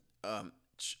to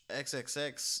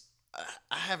XXX.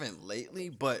 I haven't lately,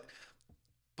 but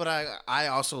I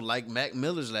also like Mac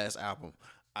Miller's last album.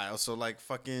 I also like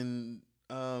fucking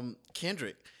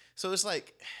Kendrick. So it's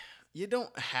like you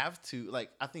don't have to like.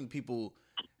 I think people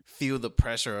feel the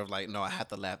pressure of like, no, I have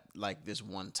to like this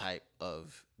one type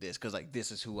of this because like this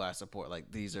is who I support.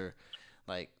 Like these are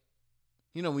like,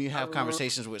 when you have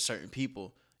conversations with certain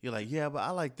people, you're like, yeah, but I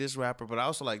like this rapper, but I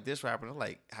also like this rapper. And I'm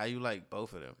like, how you like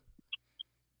both of them?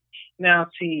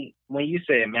 Now, see, when you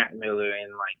say Mac Miller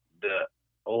and like the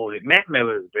old Mac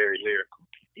Miller is very lyrical.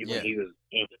 When he was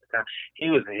in his time, he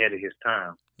was ahead of his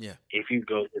time. Yeah. If you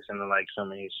go listen to like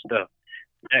some of his stuff,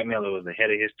 Mac Miller was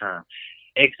ahead of his time.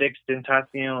 XX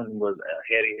Tentacion was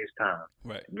ahead of his time.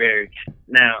 Right. Very.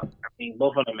 Now, I mean,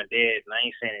 both of them are dead, and I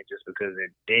ain't saying it just because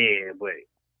they're dead, but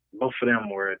both of them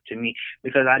were, to me,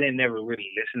 because I didn't never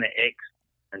really listen to X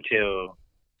until,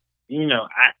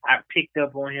 I picked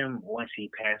up on him once he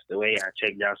passed away. I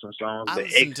checked out some songs. I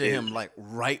listened to him like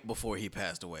right before he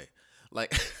passed away.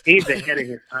 Like he's ahead of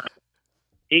his time.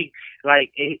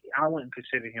 I wouldn't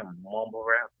consider him mumble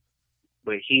rap,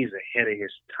 but he's ahead of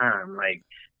his time. Like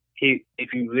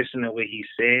if you listen to what he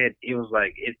said, it was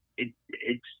like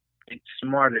it's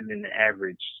smarter than the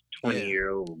average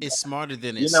 20-year-old. It's smarter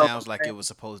than it sounds like it was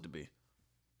supposed to be.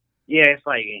 Yeah, it's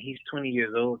like he's 20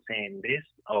 years old saying this.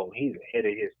 Oh, he's ahead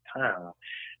of his time.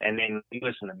 And then you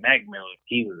listen to Mac Miller,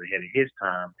 he was ahead of his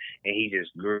time, and he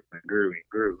just grew and grew and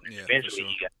grew. And eventually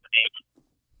he got famous.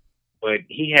 But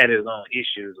he had his own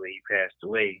issues when he passed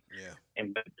away. Yeah.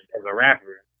 And as a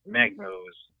rapper, Mac Miller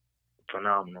was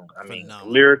phenomenal. I mean,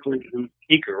 lyrically,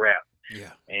 he could rap.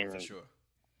 Yeah, and, for sure.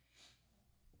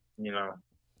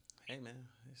 Hey, man.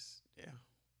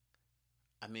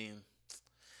 I mean,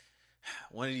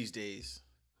 one of these days,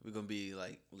 we're going to be,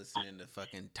 like, listening to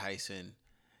fucking Tyson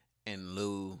and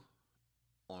Lou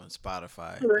on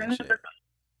Spotify and shit.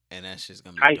 And that shit's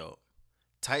going to be dope.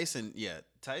 Tyson,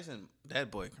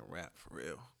 that boy can rap for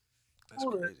real. That's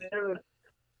crazy.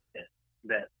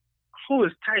 Who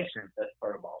is Tyson? That's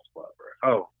Furball Squad,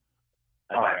 bro. Oh.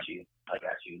 I got you.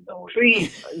 Don't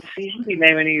worry. See, you be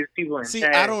naming these people in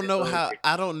chat. I don't know how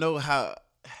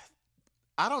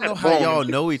y'all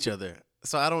know each other.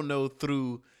 So I don't know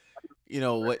through,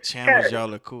 what channels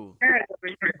y'all are cool.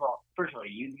 First of all,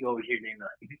 you go over here naming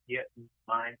like, yeah,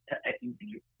 mine,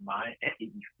 mine.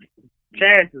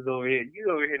 Chaz is over here.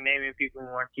 You over here naming people in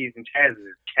Marquise, and Chaz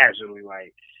is casually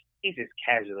like, he's just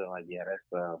casually like, yeah, that's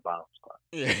Bomb Squad.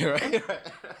 Yeah, right.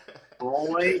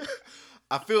 Boy,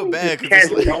 I feel bad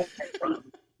because it's like,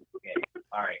 okay.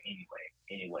 All right.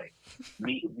 Anyway,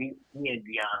 me and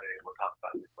DeAndre will talk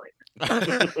about this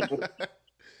later.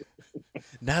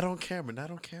 not on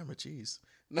camera, jeez.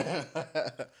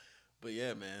 But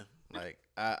yeah, man, like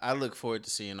I look forward to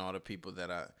seeing all the people that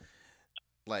I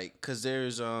like, cause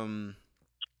there's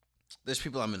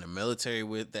people I'm in the military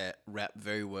with that rap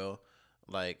very well,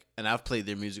 like, and I've played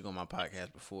their music on my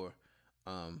podcast before,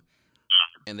 and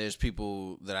there's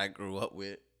people that I grew up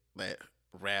with that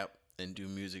rap and do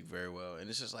music very well, and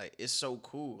it's just like it's so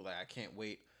cool. Like I can't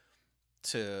wait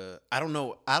to. I don't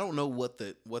know what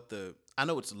the I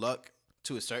know it's luck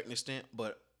to a certain extent,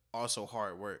 but also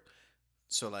hard work.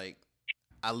 So like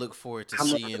I look forward to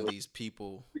seeing these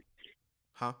people.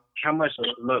 Huh? How much of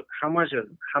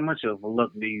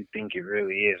luck do you think it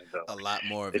really is, though? A lot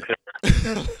more of it.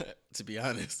 To be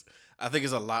honest, I think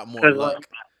it's a lot more luck. Like,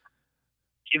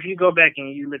 if you go back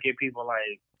and you look at people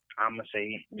like, I'm gonna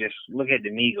say, just look at the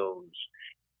Migos.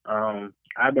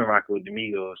 I've been rocking with the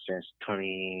Migos since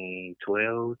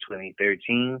 2012,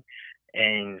 2013,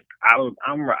 and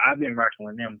I've been rocking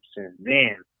with them since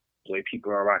then. The way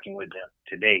people are rocking with them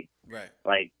today, right?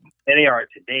 Like where they are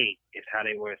today is how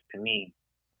they were to me,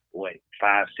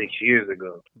 5-6 years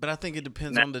ago. But I think it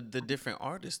depends on the different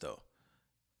artists, though.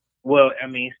 Well, I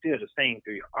mean, it's still the same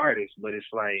three artists, but it's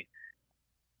like,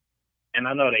 and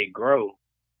I know they grow,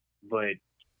 but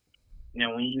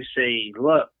when you say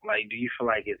luck, like, do you feel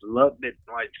like it's luck that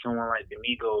like someone like the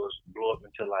Migos blew up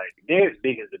into like they're as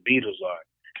big as the Beatles are,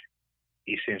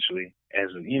 essentially, as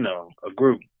a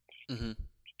group. Mm-hmm.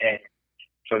 And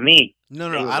for me, no,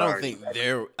 I don't think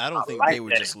they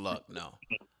were just luck, no.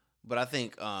 But I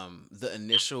think the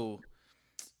initial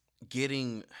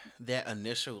getting that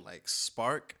initial like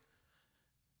spark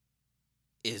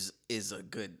is a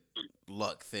good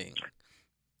luck thing.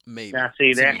 Maybe. Now,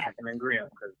 see, that I can agree on,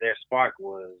 because their spark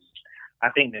was, I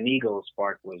think the Migos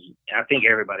spark was, I think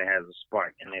everybody has a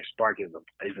spark, and their spark is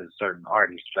a certain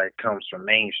artist that comes from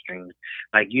mainstream.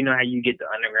 Like, you know how you get the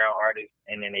underground artist,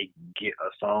 and then they get a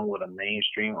song with a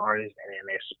mainstream artist, and then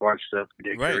that sparks up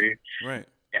their career. Right.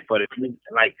 And for the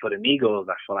Migos,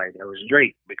 I feel like that was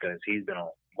Drake, because he's been on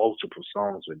multiple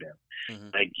songs with them. Mm-hmm.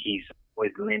 Like, he's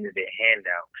always lended their hand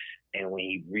out, and when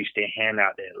he reached their hand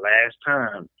out that last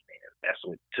time, that's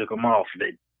what took him off.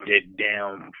 That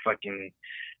damn fucking,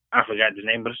 I forgot the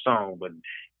name of the song, but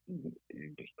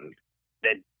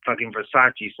that fucking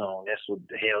Versace song, that's what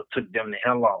the hell took them the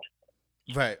hell off.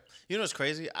 Right. You know what's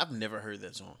crazy? I've never heard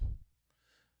that song.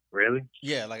 Really?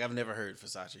 Yeah, like I've never heard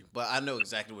Versace, but I know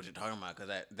exactly what you're talking about,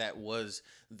 because that was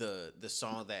the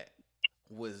song that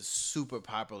was super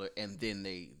popular, and then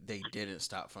they didn't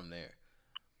stop from there.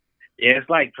 Yeah, it's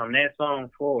like from that song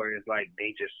forward, it's like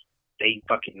they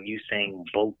fucking, you saying,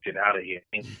 bolted it out of here,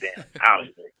 out of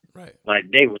here. Right. Like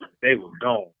they were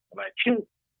gone. Like,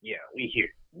 yeah, we here.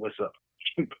 What's up?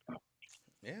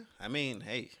 Yeah, I mean,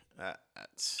 hey,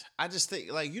 I just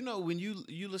think, like, when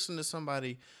you listen to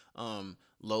somebody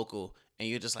local, and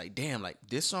you're just like, damn, like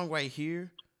this song right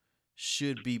here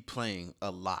should be playing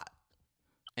a lot,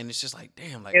 and it's just like,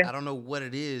 damn, like, yeah. I don't know what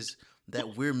it is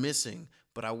that we're missing,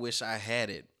 but I wish I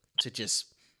had it to just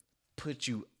put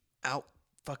you out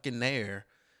fucking there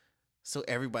so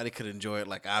everybody could enjoy it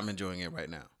like I'm enjoying it right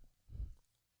now.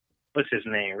 What's his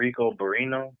name? Rico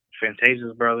Barrino,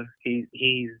 Fantasia's brother.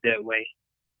 He's that way.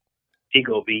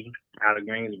 Tico B out of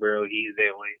Greensboro, he's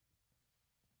that way.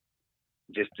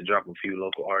 Just to drop a few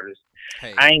local artists.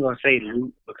 Hey. I ain't gonna say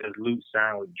Luke, because Luke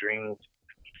signed with Dreamville,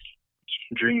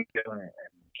 and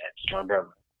that's my brother.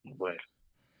 But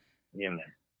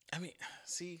I mean,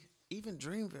 see, even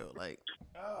Dreamville, like,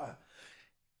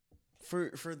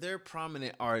 for their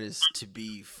prominent artists to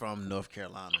be from North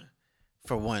Carolina,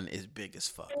 for one, is big as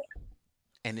fuck.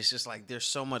 And it's just like there's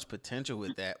so much potential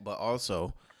with that, but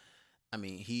also, I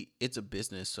mean, it's a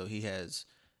business, so he has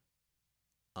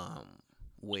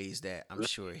ways that I'm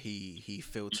sure he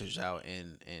filters out,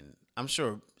 and I'm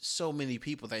sure so many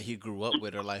people that he grew up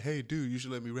with are like, hey dude, you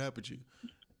should let me rap with you.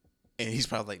 And he's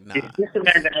probably like, nah. Just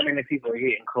imagine how many people are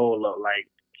hitting Cole up. Like,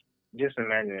 just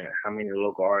imagine how many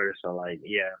local artists are like,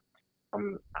 yeah,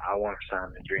 I want to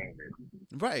sign the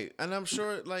Dreamville. Right. And I'm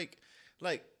sure like,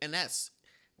 and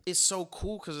it's so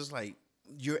cool, because it's like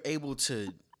you're able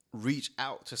to reach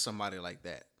out to somebody like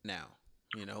that now,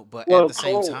 but at the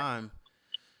same time,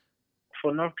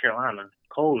 for North Carolina,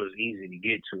 Cole is easy to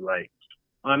get to. Like,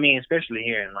 I mean, especially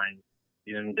here in like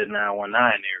in the 919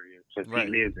 area because Right.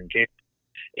 he lives in Cape.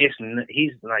 He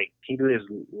lives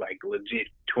like legit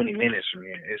 20 minutes from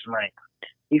here. It's like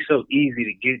he's so easy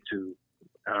to get to.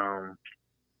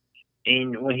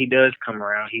 And when he does come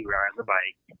around, he rides a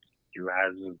bike. He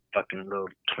rides a fucking little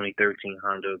 2013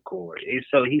 Honda Accord. He's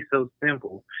so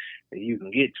simple that you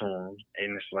can get to him,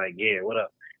 and it's like, yeah, what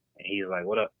up? And he's like,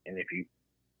 what up? And if you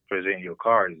present your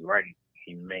card right,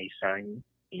 he may sign you,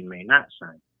 he may not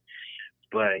sign you,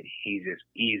 but he's just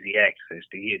easy access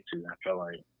to get to. I feel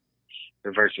like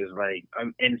versus like,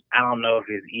 and I don't know if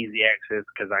it's easy access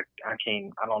because I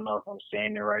don't know if I'm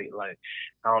saying it right. Like,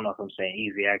 I don't know if I'm saying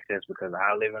easy access because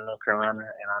I live in North Carolina,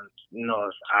 and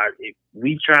if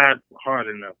we tried hard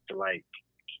enough to, like,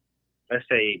 let's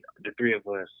say the three of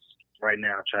us right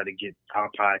now try to get our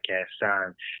podcast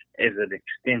signed as an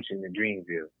extension to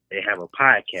Dreamville. They have a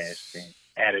podcast thing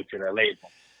added to their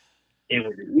label. It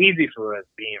was easy for us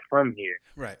being from here.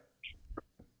 Right.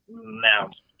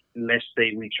 Now, let's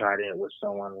say we try that with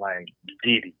someone like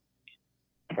Diddy,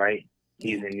 right?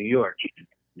 He's in New York.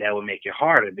 That would make it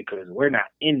harder because we're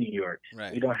not in New York.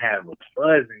 Right. We don't have a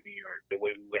buzz in New York the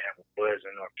way we would have a buzz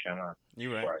in North Carolina.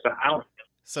 You're right. So I don't.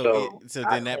 So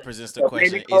then that presents the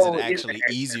question: is it actually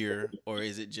easier, or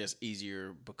is it just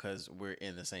easier because we're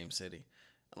in the same city?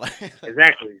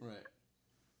 Exactly. Right.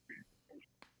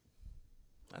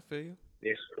 I feel you.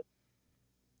 Yes.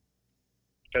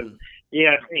 Because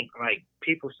I think like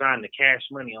people sign the Cash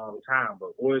Money all the time,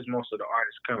 but where's most of the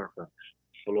artists coming from?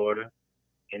 Florida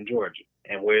and Georgia.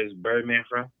 And where's Birdman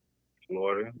from?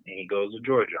 Florida, and he goes to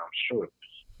Georgia, I'm sure.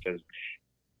 Because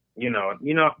you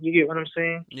get what I'm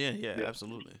saying? Yeah,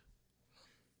 absolutely.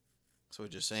 So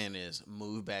what you're saying is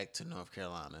move back to North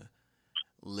Carolina,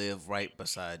 live right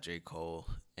beside J. Cole,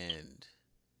 and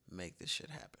make this shit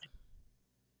happen.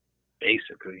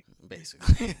 Basically.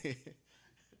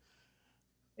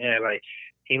 Yeah, like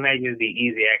he might just be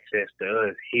easy access to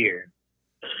us here.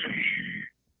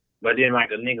 But then like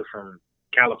a nigga from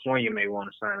California may want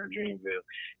to sign a Dreamville,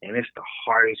 and it's the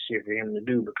hardest shit for him to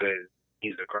do because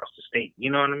he's across the state.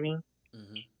 You know what I mean?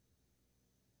 Mm-hmm.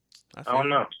 I don't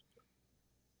know.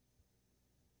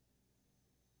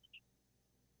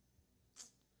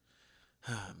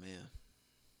 Oh, man.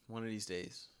 One of these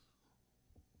days.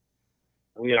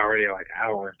 We already like an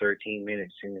hour and 13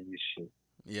 minutes into this shit.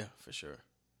 Yeah, for sure.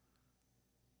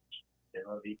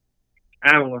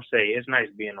 I'm going to say it's nice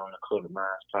being on the Coded Minds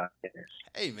podcast.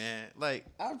 Hey, man. Like,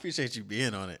 I appreciate you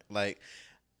being on it. Like,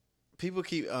 people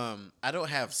keep, I don't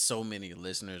have so many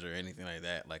listeners or anything like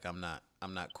that. Like, I'm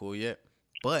not cool yet.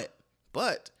 But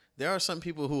there are some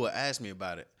people who will ask me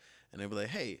about it. And they'll be like,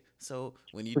 hey, so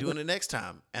when you doing it next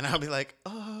time? And I'll be like,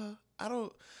 I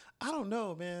don't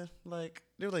know, man. Like,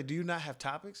 they're like, do you not have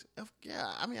topics?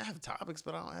 Yeah, I mean, I have topics,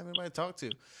 but I don't have anybody to talk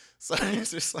to. So it's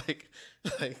just like,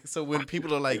 so when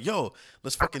people are like, yo,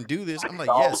 let's fucking do this, I'm like,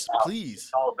 yes, please.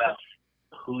 It's all about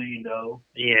who you know.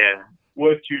 Yeah.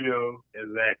 What you know.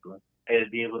 Exactly. And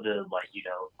be able to, like,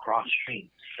 cross streams.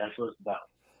 That's what it's about.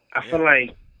 I feel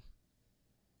like,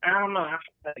 I don't know. I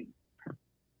feel like,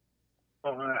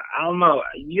 I don't know.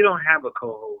 You don't have a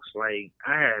co-host. Like,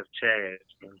 I have Chaz,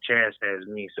 and Chaz has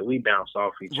me, so we bounce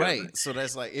off each other. Right. So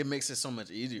that's like, it makes it so much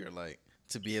easier, like,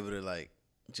 to be able to, like,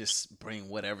 just bring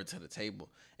whatever to the table.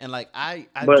 And, like, I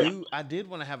did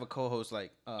want to have a co-host,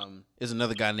 like, is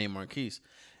another guy named Marquise.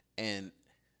 And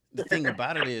the thing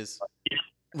about it is,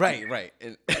 right.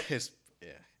 And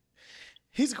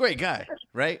he's a great guy,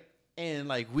 right? And,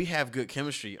 like, we have good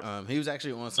chemistry. He was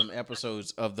actually on some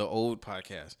episodes of the old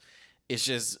podcast. It's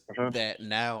just that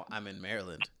now I'm in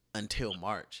Maryland until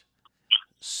March.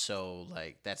 So,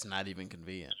 like, that's not even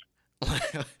convenient.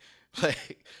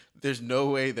 Like, there's no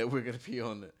way that we're going to be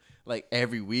on, like,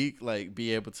 every week, like,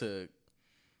 be able to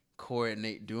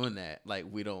coordinate doing that. Like,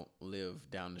 we don't live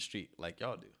down the street like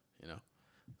y'all do,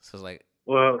 So, it's like...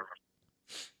 Well,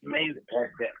 maybe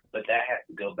but that has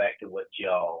to go back to what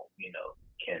y'all,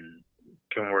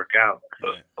 can work out.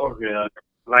 Yeah.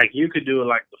 Like, you could do,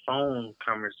 like, the phone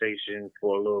conversation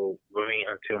for a little,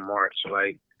 until March,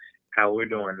 like, how we're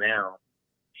doing now.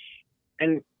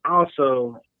 And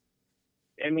also,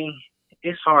 I mean,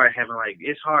 it's hard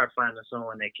finding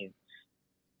someone that can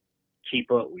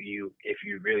keep up with you if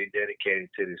you're really dedicated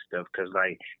to this stuff. Because,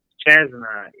 like, Chaz and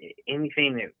I,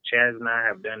 anything that Chaz and I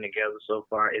have done together so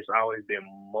far, it's always been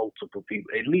multiple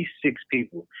people, at least 6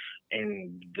 people.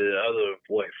 And the other,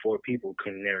 4 people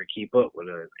can never keep up with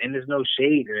us. And there's no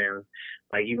shade in them.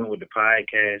 Like, even with the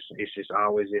podcast, it's just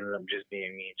always ended up just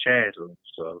being me and Chaz.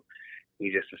 So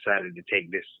we just decided to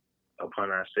take this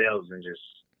upon ourselves and just,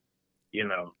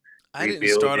 I didn't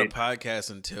start a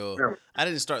podcast until I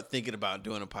didn't start thinking about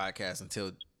doing a podcast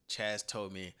until Chaz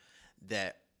told me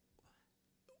that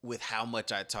with how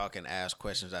much I talk and ask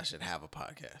questions, I should have a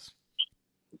podcast.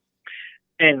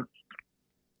 And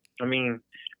I mean,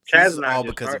 This Chaz is and I all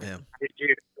just because of started him. this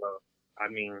year, so I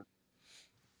mean,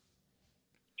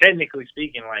 technically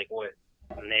speaking, like what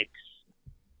next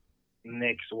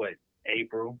what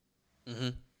April? Mm-hmm.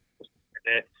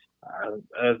 That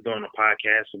us doing a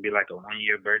podcast would be like a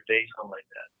 1-year birthday, something like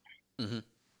that. Mm-hmm.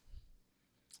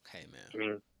 Hey man, I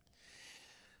mean,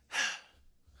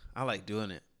 I like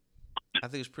doing it. I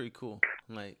think it's pretty cool.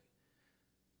 Like,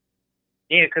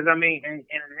 yeah, because I mean, and at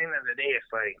the end of the day,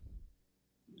 it's like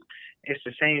it's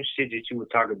the same shit that you would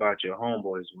talk about your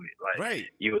homeboys with. Like, right.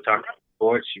 you would talk about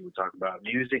sports, you would talk about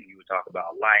music, you would talk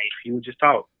about life, you would just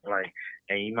talk. Like,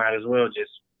 and you might as well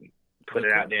just put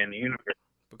it out there in the universe.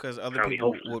 Because other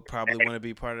people would probably want to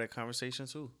be part of that conversation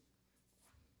too.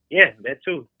 Yeah, that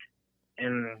too.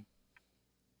 And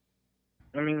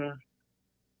I mean,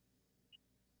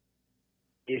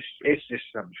 it's just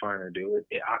something fun to do.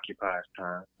 It occupies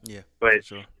time. Yeah, but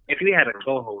sure. If you had a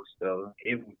co-host though,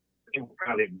 it would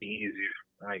probably be easier.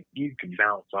 Like, you could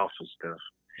bounce off of stuff.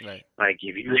 Right. Like,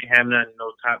 if you didn't have nothing,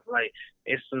 no top. Like,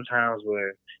 it's sometimes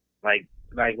where, like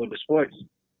with the sports,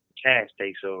 Cash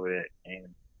takes over that,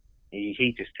 and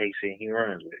he just takes it and he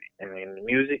runs with it. And then the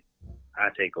music, I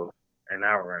take over and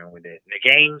I run with it. And the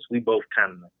games, we both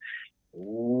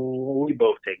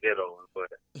take that over. But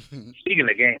speaking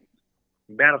of games,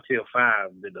 Battlefield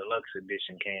 5, the deluxe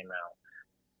edition came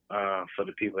out. For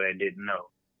the people that didn't know,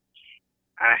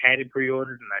 I had it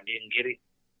pre-ordered and I didn't get it.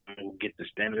 We'll get the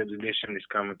standard edition this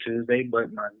coming Tuesday,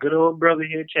 but my good old brother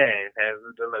here, Chaz, has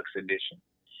the deluxe edition,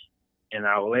 and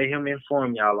I will let him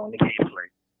inform y'all on the gameplay.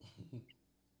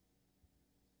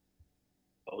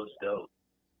 Oh, it's dope.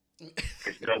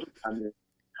 It's dope. I mean,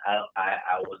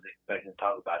 I wasn't expecting to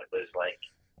talk about it, but it's like,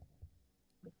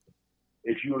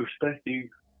 if you were expecting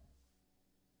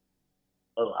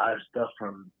a lot of stuff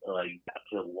from like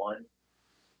Battlefield 1,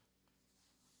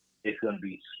 it's going to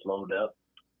be slowed up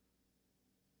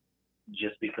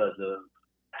just because of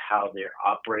how they're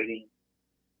operating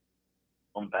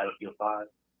on Battlefield 5.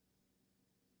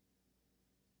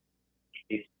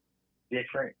 It's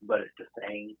different, but it's the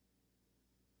same.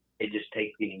 It just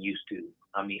takes getting used to.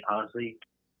 I mean, honestly,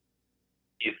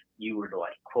 if you were to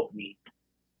like quote me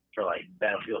for like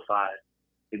Battlefield 5,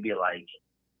 it'd be like,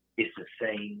 it's the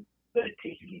same, but it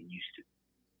takes getting used to.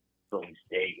 So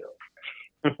there you go.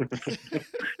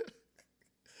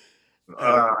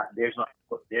 There's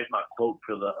my quote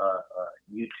for the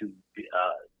YouTube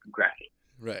graphic.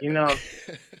 Right. You know,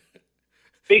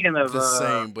 speaking of the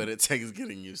same, but it takes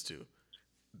getting used to.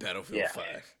 Battlefield 5.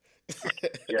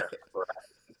 Yeah. Right.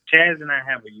 Chaz and I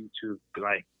have a YouTube.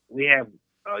 Like, we have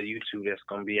a YouTube that's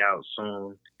gonna be out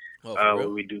soon. Oh, for real? Where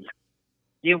we do.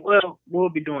 Yeah, well, we'll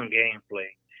be doing gameplay.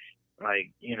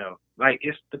 Like, you know, like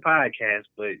it's the podcast,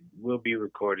 but we'll be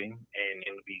recording and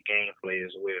it'll be gameplay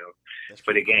as well. That's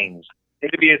for the games.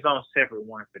 It'll be its own separate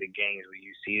one for the games where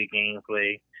you see the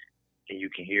gameplay and you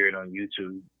can hear it on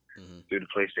YouTube through the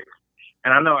PlayStation.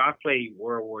 And I know I played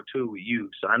World War II with you,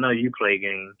 so I know you play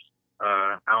games.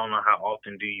 I don't know how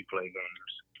often do you play games.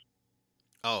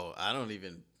 Oh, I don't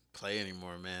even play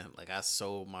anymore, man. Like, I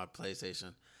sold my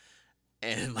PlayStation.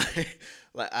 And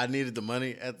like I needed the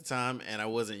money at the time, and I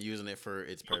wasn't using it for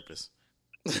its purpose.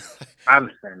 I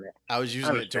understand that. I was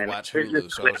using it to watch Hulu,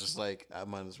 so I was just like, I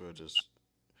might as well just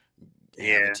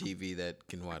have a TV that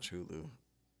can watch Hulu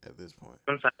at this point.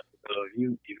 Sometimes if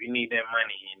you need that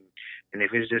money and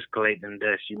if it's just collecting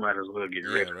dust, you might as well get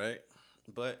rid of it. Yeah, right.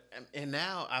 But and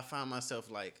now I find myself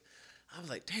like, I was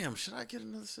like, damn, should I get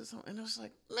another system? And it was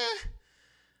like,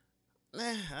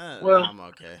 I'm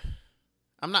okay.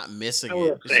 I'm not missing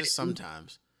it. It's just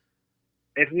sometimes.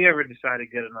 If we ever decide to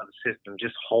get another system,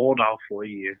 just hold off for a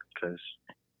year, because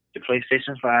the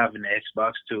PlayStation 5 and the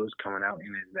Xbox 2 is coming out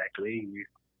in exactly a year.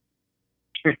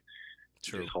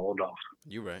 True. Just hold off.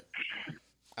 You're right.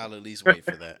 I'll at least wait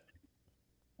for that.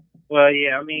 Well,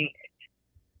 yeah, I mean,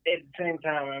 at the same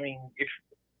time, I mean,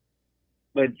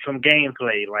 but from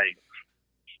gameplay, like,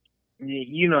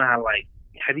 you know how, like,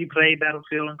 have you played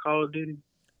Battlefield and Call of Duty?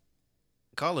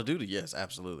 Call of Duty, yes,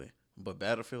 absolutely. But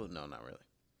Battlefield, no, not really.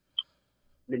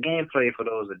 The gameplay for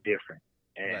those are different.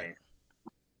 And right.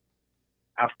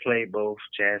 I've played both.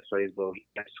 Chaz plays both.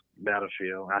 That's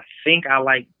Battlefield. I think I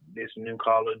like this new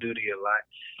Call of Duty a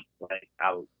lot. Like,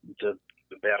 the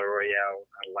Battle Royale,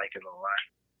 I like it a lot.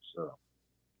 So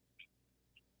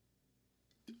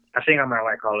I think I might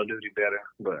like Call of Duty better,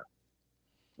 but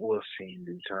we'll see in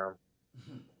due time.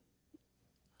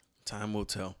 Time will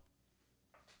tell.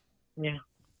 Yeah.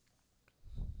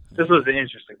 This was an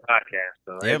interesting podcast,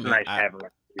 though. Yeah, it's man, nice having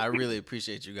like I really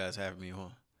appreciate you guys having me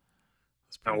on.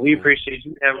 And we appreciate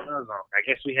you having us on. I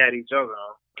guess we had each other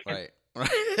on. Right.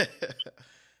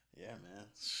 Yeah, man.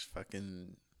 It's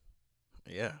fucking.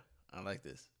 Yeah, I like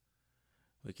this.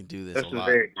 We can do this a lot.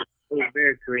 It was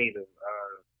very creative.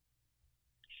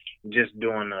 Just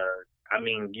doing a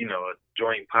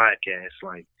joint podcast,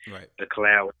 like the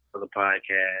collab for the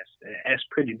podcast. That's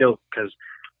pretty dope because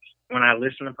when I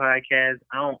listen to podcasts,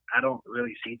 I don't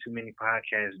really see too many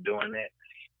podcasts doing that.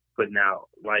 But now,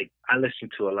 like, I listen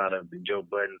to a lot of the Joe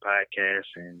Budden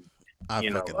podcasts, and I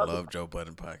fucking love Joe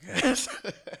Budden podcasts.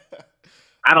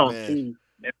 I don't see.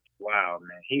 That's wild,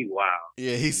 man. He wild.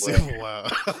 Yeah, he's super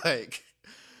wild. Like,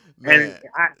 man,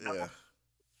 and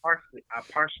I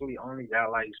partially only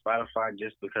got like Spotify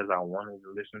just because I wanted to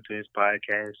listen to his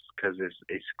podcast because it's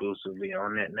exclusively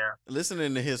on that now.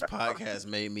 Listening to his podcast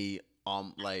made me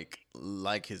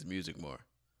like his music more.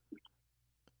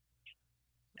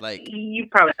 Like, you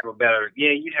probably have a better,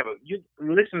 you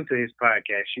listen to his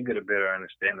podcast, you get a better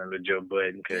understanding of Joe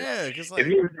Budden. Because if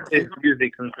you listen to his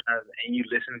music sometimes and you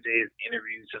listen to his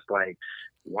interviews, just like,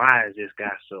 why is this guy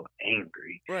so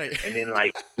angry? Right. And then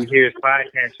like you hear his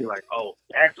podcast, you're like, oh,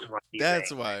 that's why.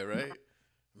 That's why, right?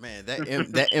 Man, that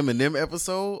Eminem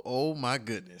episode, oh my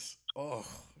goodness, oh,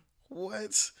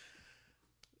 what?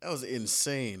 That was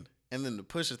insane. And then the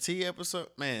Pusha T episode,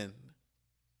 man.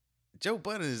 Joe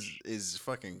Budden is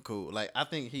fucking cool. Like, I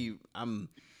think I'm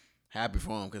happy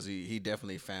for him because he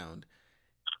definitely found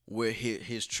where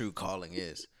his true calling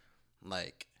is.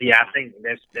 Like, yeah, I think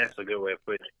that's a good way of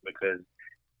putting it because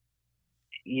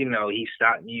he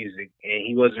stopped music and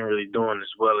he wasn't really doing as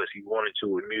well as he wanted to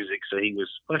with music, so he was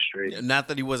frustrated. Not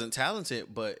that he wasn't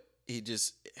talented, but he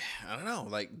just, I don't know,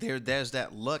 like there's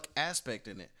that luck aspect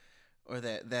in it, or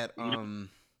that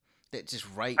just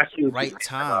right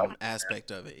time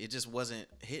aspect of it. It just wasn't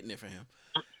hitting it for him.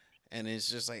 And it's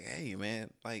just like, hey, man,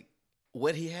 like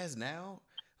what he has now,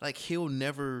 like he'll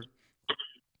never,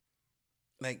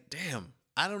 like, damn,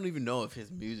 I don't even know if his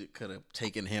music could have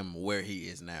taken him where he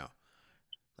is now.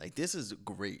 Like, this is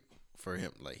great for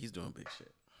him. Like, he's doing big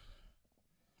shit.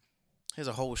 He has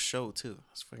a whole show too.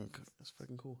 That's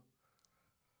fucking cool.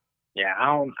 Yeah, I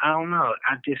don't know.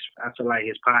 I feel like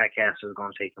his podcast is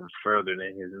gonna take him further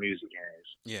than his music has.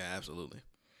 Yeah, absolutely.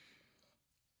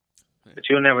 But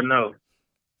you'll never know.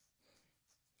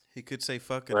 He could say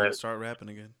fuck it and start rapping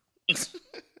again.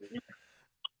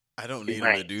 I don't need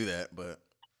him to do that, but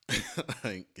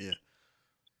like, yeah.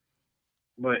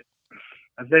 But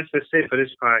that's just it for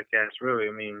this podcast, really.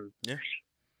 I mean, yeah.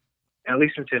 At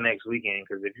least until next weekend,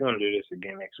 because if you want to do this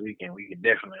again next weekend, we can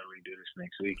definitely do this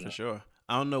next weekend. For sure.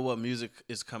 I don't know what music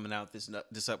is coming out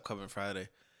this upcoming Friday,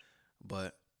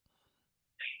 but.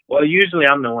 Well, usually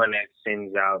I'm the one that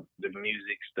sends out the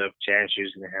music stuff. Chaz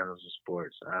usually handles the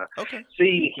sports. Okay.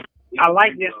 See, I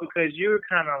like this because you're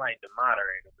kind of like the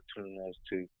moderator between those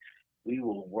two. We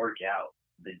will work out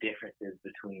the differences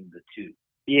between the two.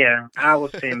 Yeah, I will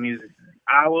send music.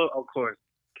 I will, of course,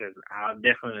 because I'll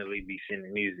definitely be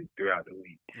sending music throughout the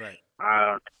week.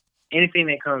 Right. Anything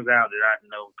that comes out that I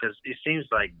know, because it seems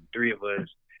like three of us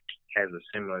has a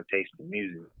similar taste in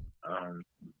music.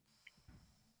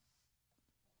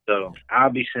 So I'll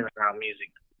be sending out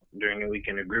music during the week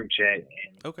in the group chat,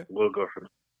 and we'll go from there.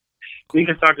 Cool. We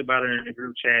can talk about it in the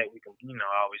group chat. We can,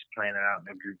 always plan it out in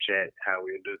the group chat how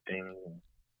we'll do things.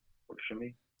 Works for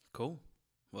me. Cool.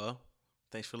 Well,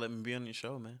 thanks for letting me be on your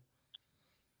show, man.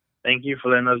 Thank you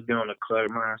for letting us be on the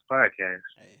Cluttered Minds podcast.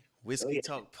 Hey, Whiskey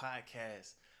Talk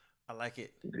podcast. I like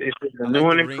it. It's a new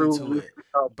and improved.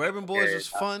 Bourbon Boys was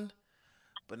fun,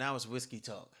 but now it's Whiskey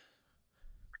Talk.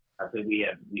 I think we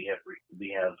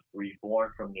have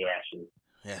reborn from the ashes.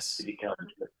 Yes. To become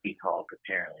Whiskey Talk,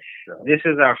 apparently. So this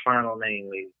is our final name,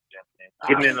 ladies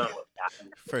and gentlemen.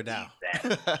 For now.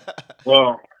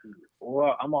 Well,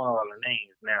 I'm on all the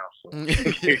names now, so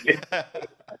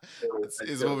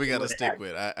it's what we got to stick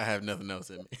with. I have nothing else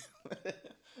in me.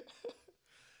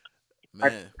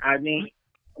 Man, I mean,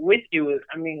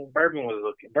 Bourbon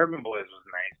Boys was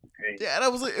nice. Yeah,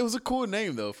 it was a cool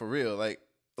name though, for real. Like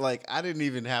I didn't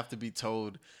even have to be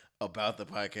told about the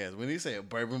podcast. When he said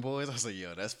Bourbon Boys, I was like,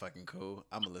 yo, that's fucking cool.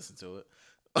 I'm gonna listen to it.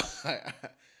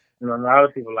 A lot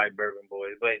of people like Bourbon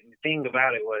Boys, but the thing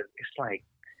about it was, it's like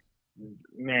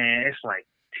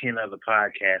 10 other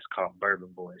podcasts called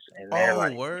Bourbon Boys, and they're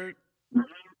like, word.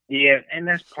 Yeah, and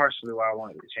that's partially why I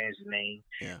wanted to change the name.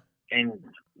 Yeah, and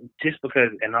just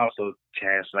because, and also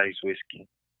Chaz likes whiskey.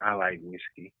 I like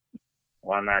whiskey.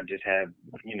 Why not just have,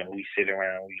 we sit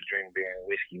around, we drink beer and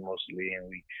whiskey mostly, and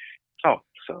we talk.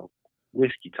 So,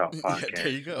 Whiskey Talk podcast. Yeah,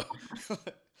 there you go.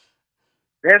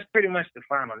 That's pretty much the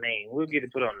final name. We'll get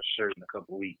it put on the shirt in a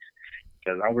couple weeks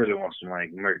because I really want some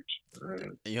like merch. You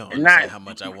don't And understand not how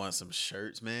much I want some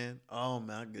shirts, man. Oh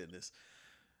my goodness.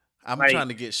 I'm like trying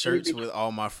to get shirts with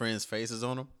all my friends' faces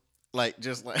on them. Like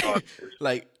just like oh,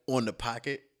 like on the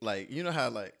pocket. Like you know how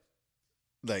like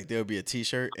there'll be a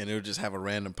t-shirt and it'll just have a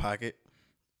random pocket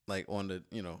like on the,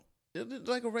 it's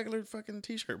like a regular fucking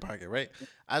t-shirt pocket, right?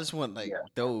 I just want like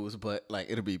those, but like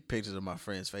it'll be pictures of my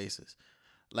friends' faces.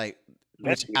 Like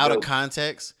that'd which be out of dope.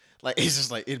 context, like it's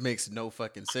just like it makes no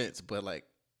fucking sense, but like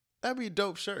that'd be a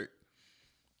dope shirt.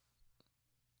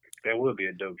 That would be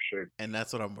a dope shirt. And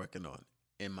that's what I'm working on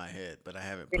in my head, but I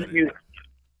haven't I put think, it.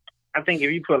 I think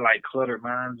if you put like cluttered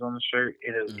minds on the shirt,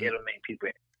 it'll make people.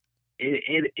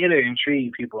 It'll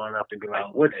intrigue people enough to be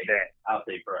like, "What's that?" I'll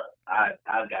say, bro,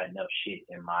 I've got enough shit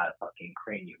in my fucking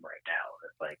cranium right now.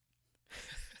 It's like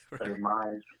cluttered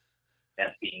minds.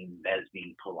 That's being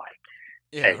polite.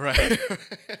 Yeah, right.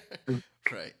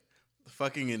 Right.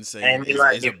 Fucking insane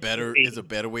is a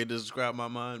better way to describe my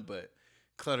mind, but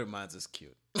cluttered minds is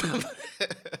cute. I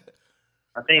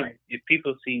think if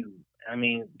people see,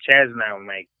 Chaz and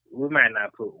I we might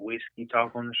not put whiskey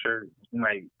talk on the shirt.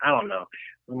 I don't know.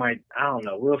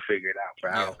 We'll figure it out for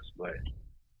hours, but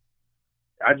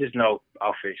I just know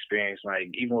off experience, like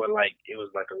even with like it was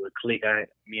like a little clique.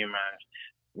 Me and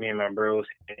my bros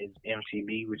had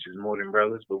MTB, which is More Than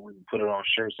Brothers, but we put it on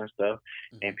shirts and stuff,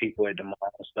 and people at the mall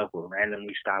and stuff would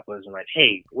randomly stop us and like,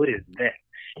 "Hey, what is that?"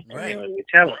 Right. And then we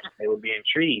tell them, they would be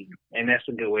intrigued, and that's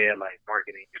a good way of like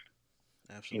marketing.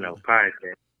 Absolutely.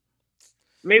 Podcast.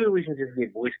 Maybe we can just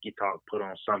get whiskey talk put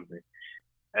on something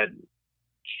and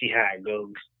see how it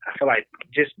goes. I feel like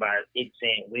just by it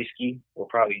saying whiskey will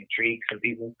probably intrigue some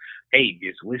people. Hey,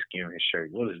 there's whiskey on his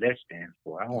shirt. What does that stand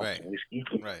for? I want some whiskey.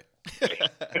 Right.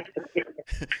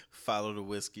 Follow the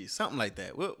whiskey. Something like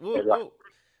that. We'll.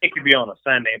 It could be on a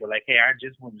Sunday, but like, hey, I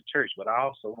just went to church, but I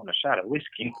also want a shot of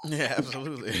whiskey. Yeah,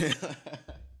 absolutely.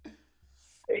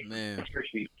 Hey, man.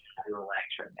 Church be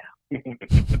relax right now.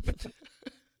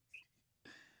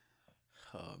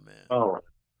 Oh man. Oh.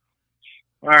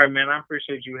 All right, man. I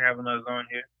appreciate you having us on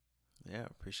here. Yeah,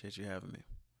 appreciate you having me.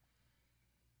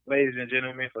 Ladies and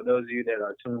gentlemen, for those of you that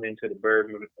are tuned into the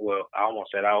Birdman, well, I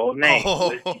almost said our old name.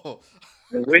 The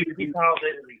Whiskey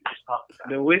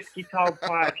Talk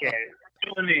podcast.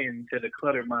 Tune in to the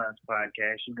Cluttered Minds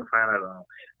podcast. You can find it on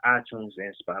iTunes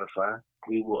and Spotify.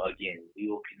 We will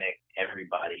connect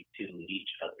everybody to each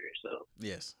other. So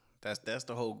yes, that's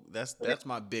the whole. That's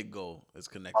my big goal is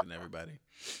connecting everybody.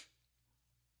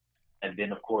 And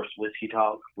then of course Whiskey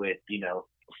Talk with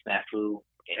Snafu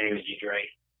and Energy Dre.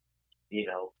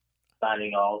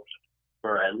 Signing off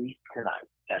for at least tonight.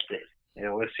 That's it.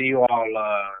 Yeah, we'll see you all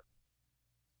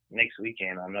next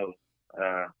weekend. I know.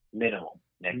 Minimum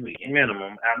next weekend.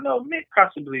 Minimum. I know.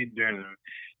 Possibly during.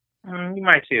 You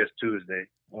might see us Tuesday.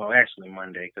 Well, actually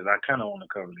Monday, because I kind of want to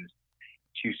cover this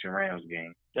Houston Rams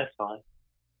game. That's fine.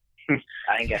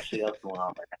 I ain't got shit else going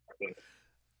on right now.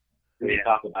 We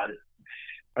talk about it.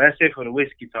 Well, that's it for the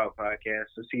Whiskey Talk podcast.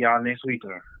 So see y'all next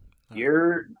weekend.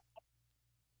 You're.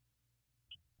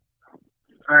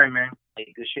 All right, man.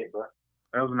 Hey, good shit, bro.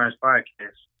 That was a nice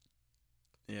podcast.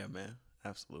 Yeah, man.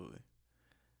 Absolutely.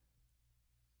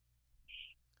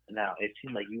 Now, it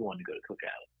seemed like you wanted to go to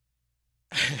Cookout.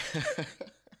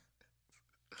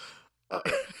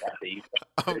 Okay,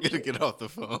 I'm going to get off the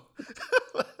phone.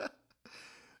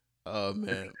 Oh,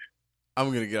 man. I'm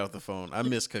going to get off the phone. I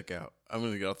miss Cookout. I'm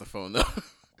going to get off the phone, though.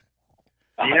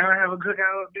 You don't have a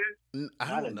cookout up there?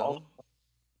 I don't know.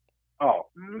 Oh,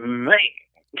 man.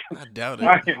 I doubt it.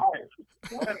 All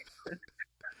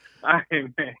right,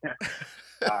 man.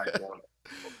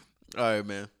 All right,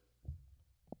 man.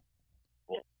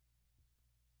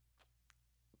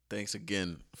 Thanks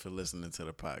again for listening to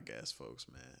the podcast, folks,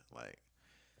 man. Like,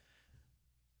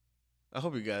 I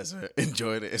hope you guys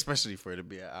enjoyed it, especially for it to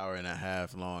be an hour and a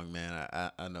half long, man.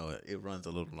 I know it runs a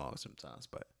little long sometimes,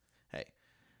 but hey,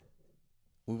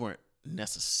 we weren't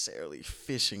necessarily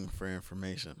fishing for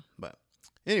information. But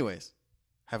anyways,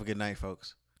 have a good night,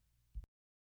 folks.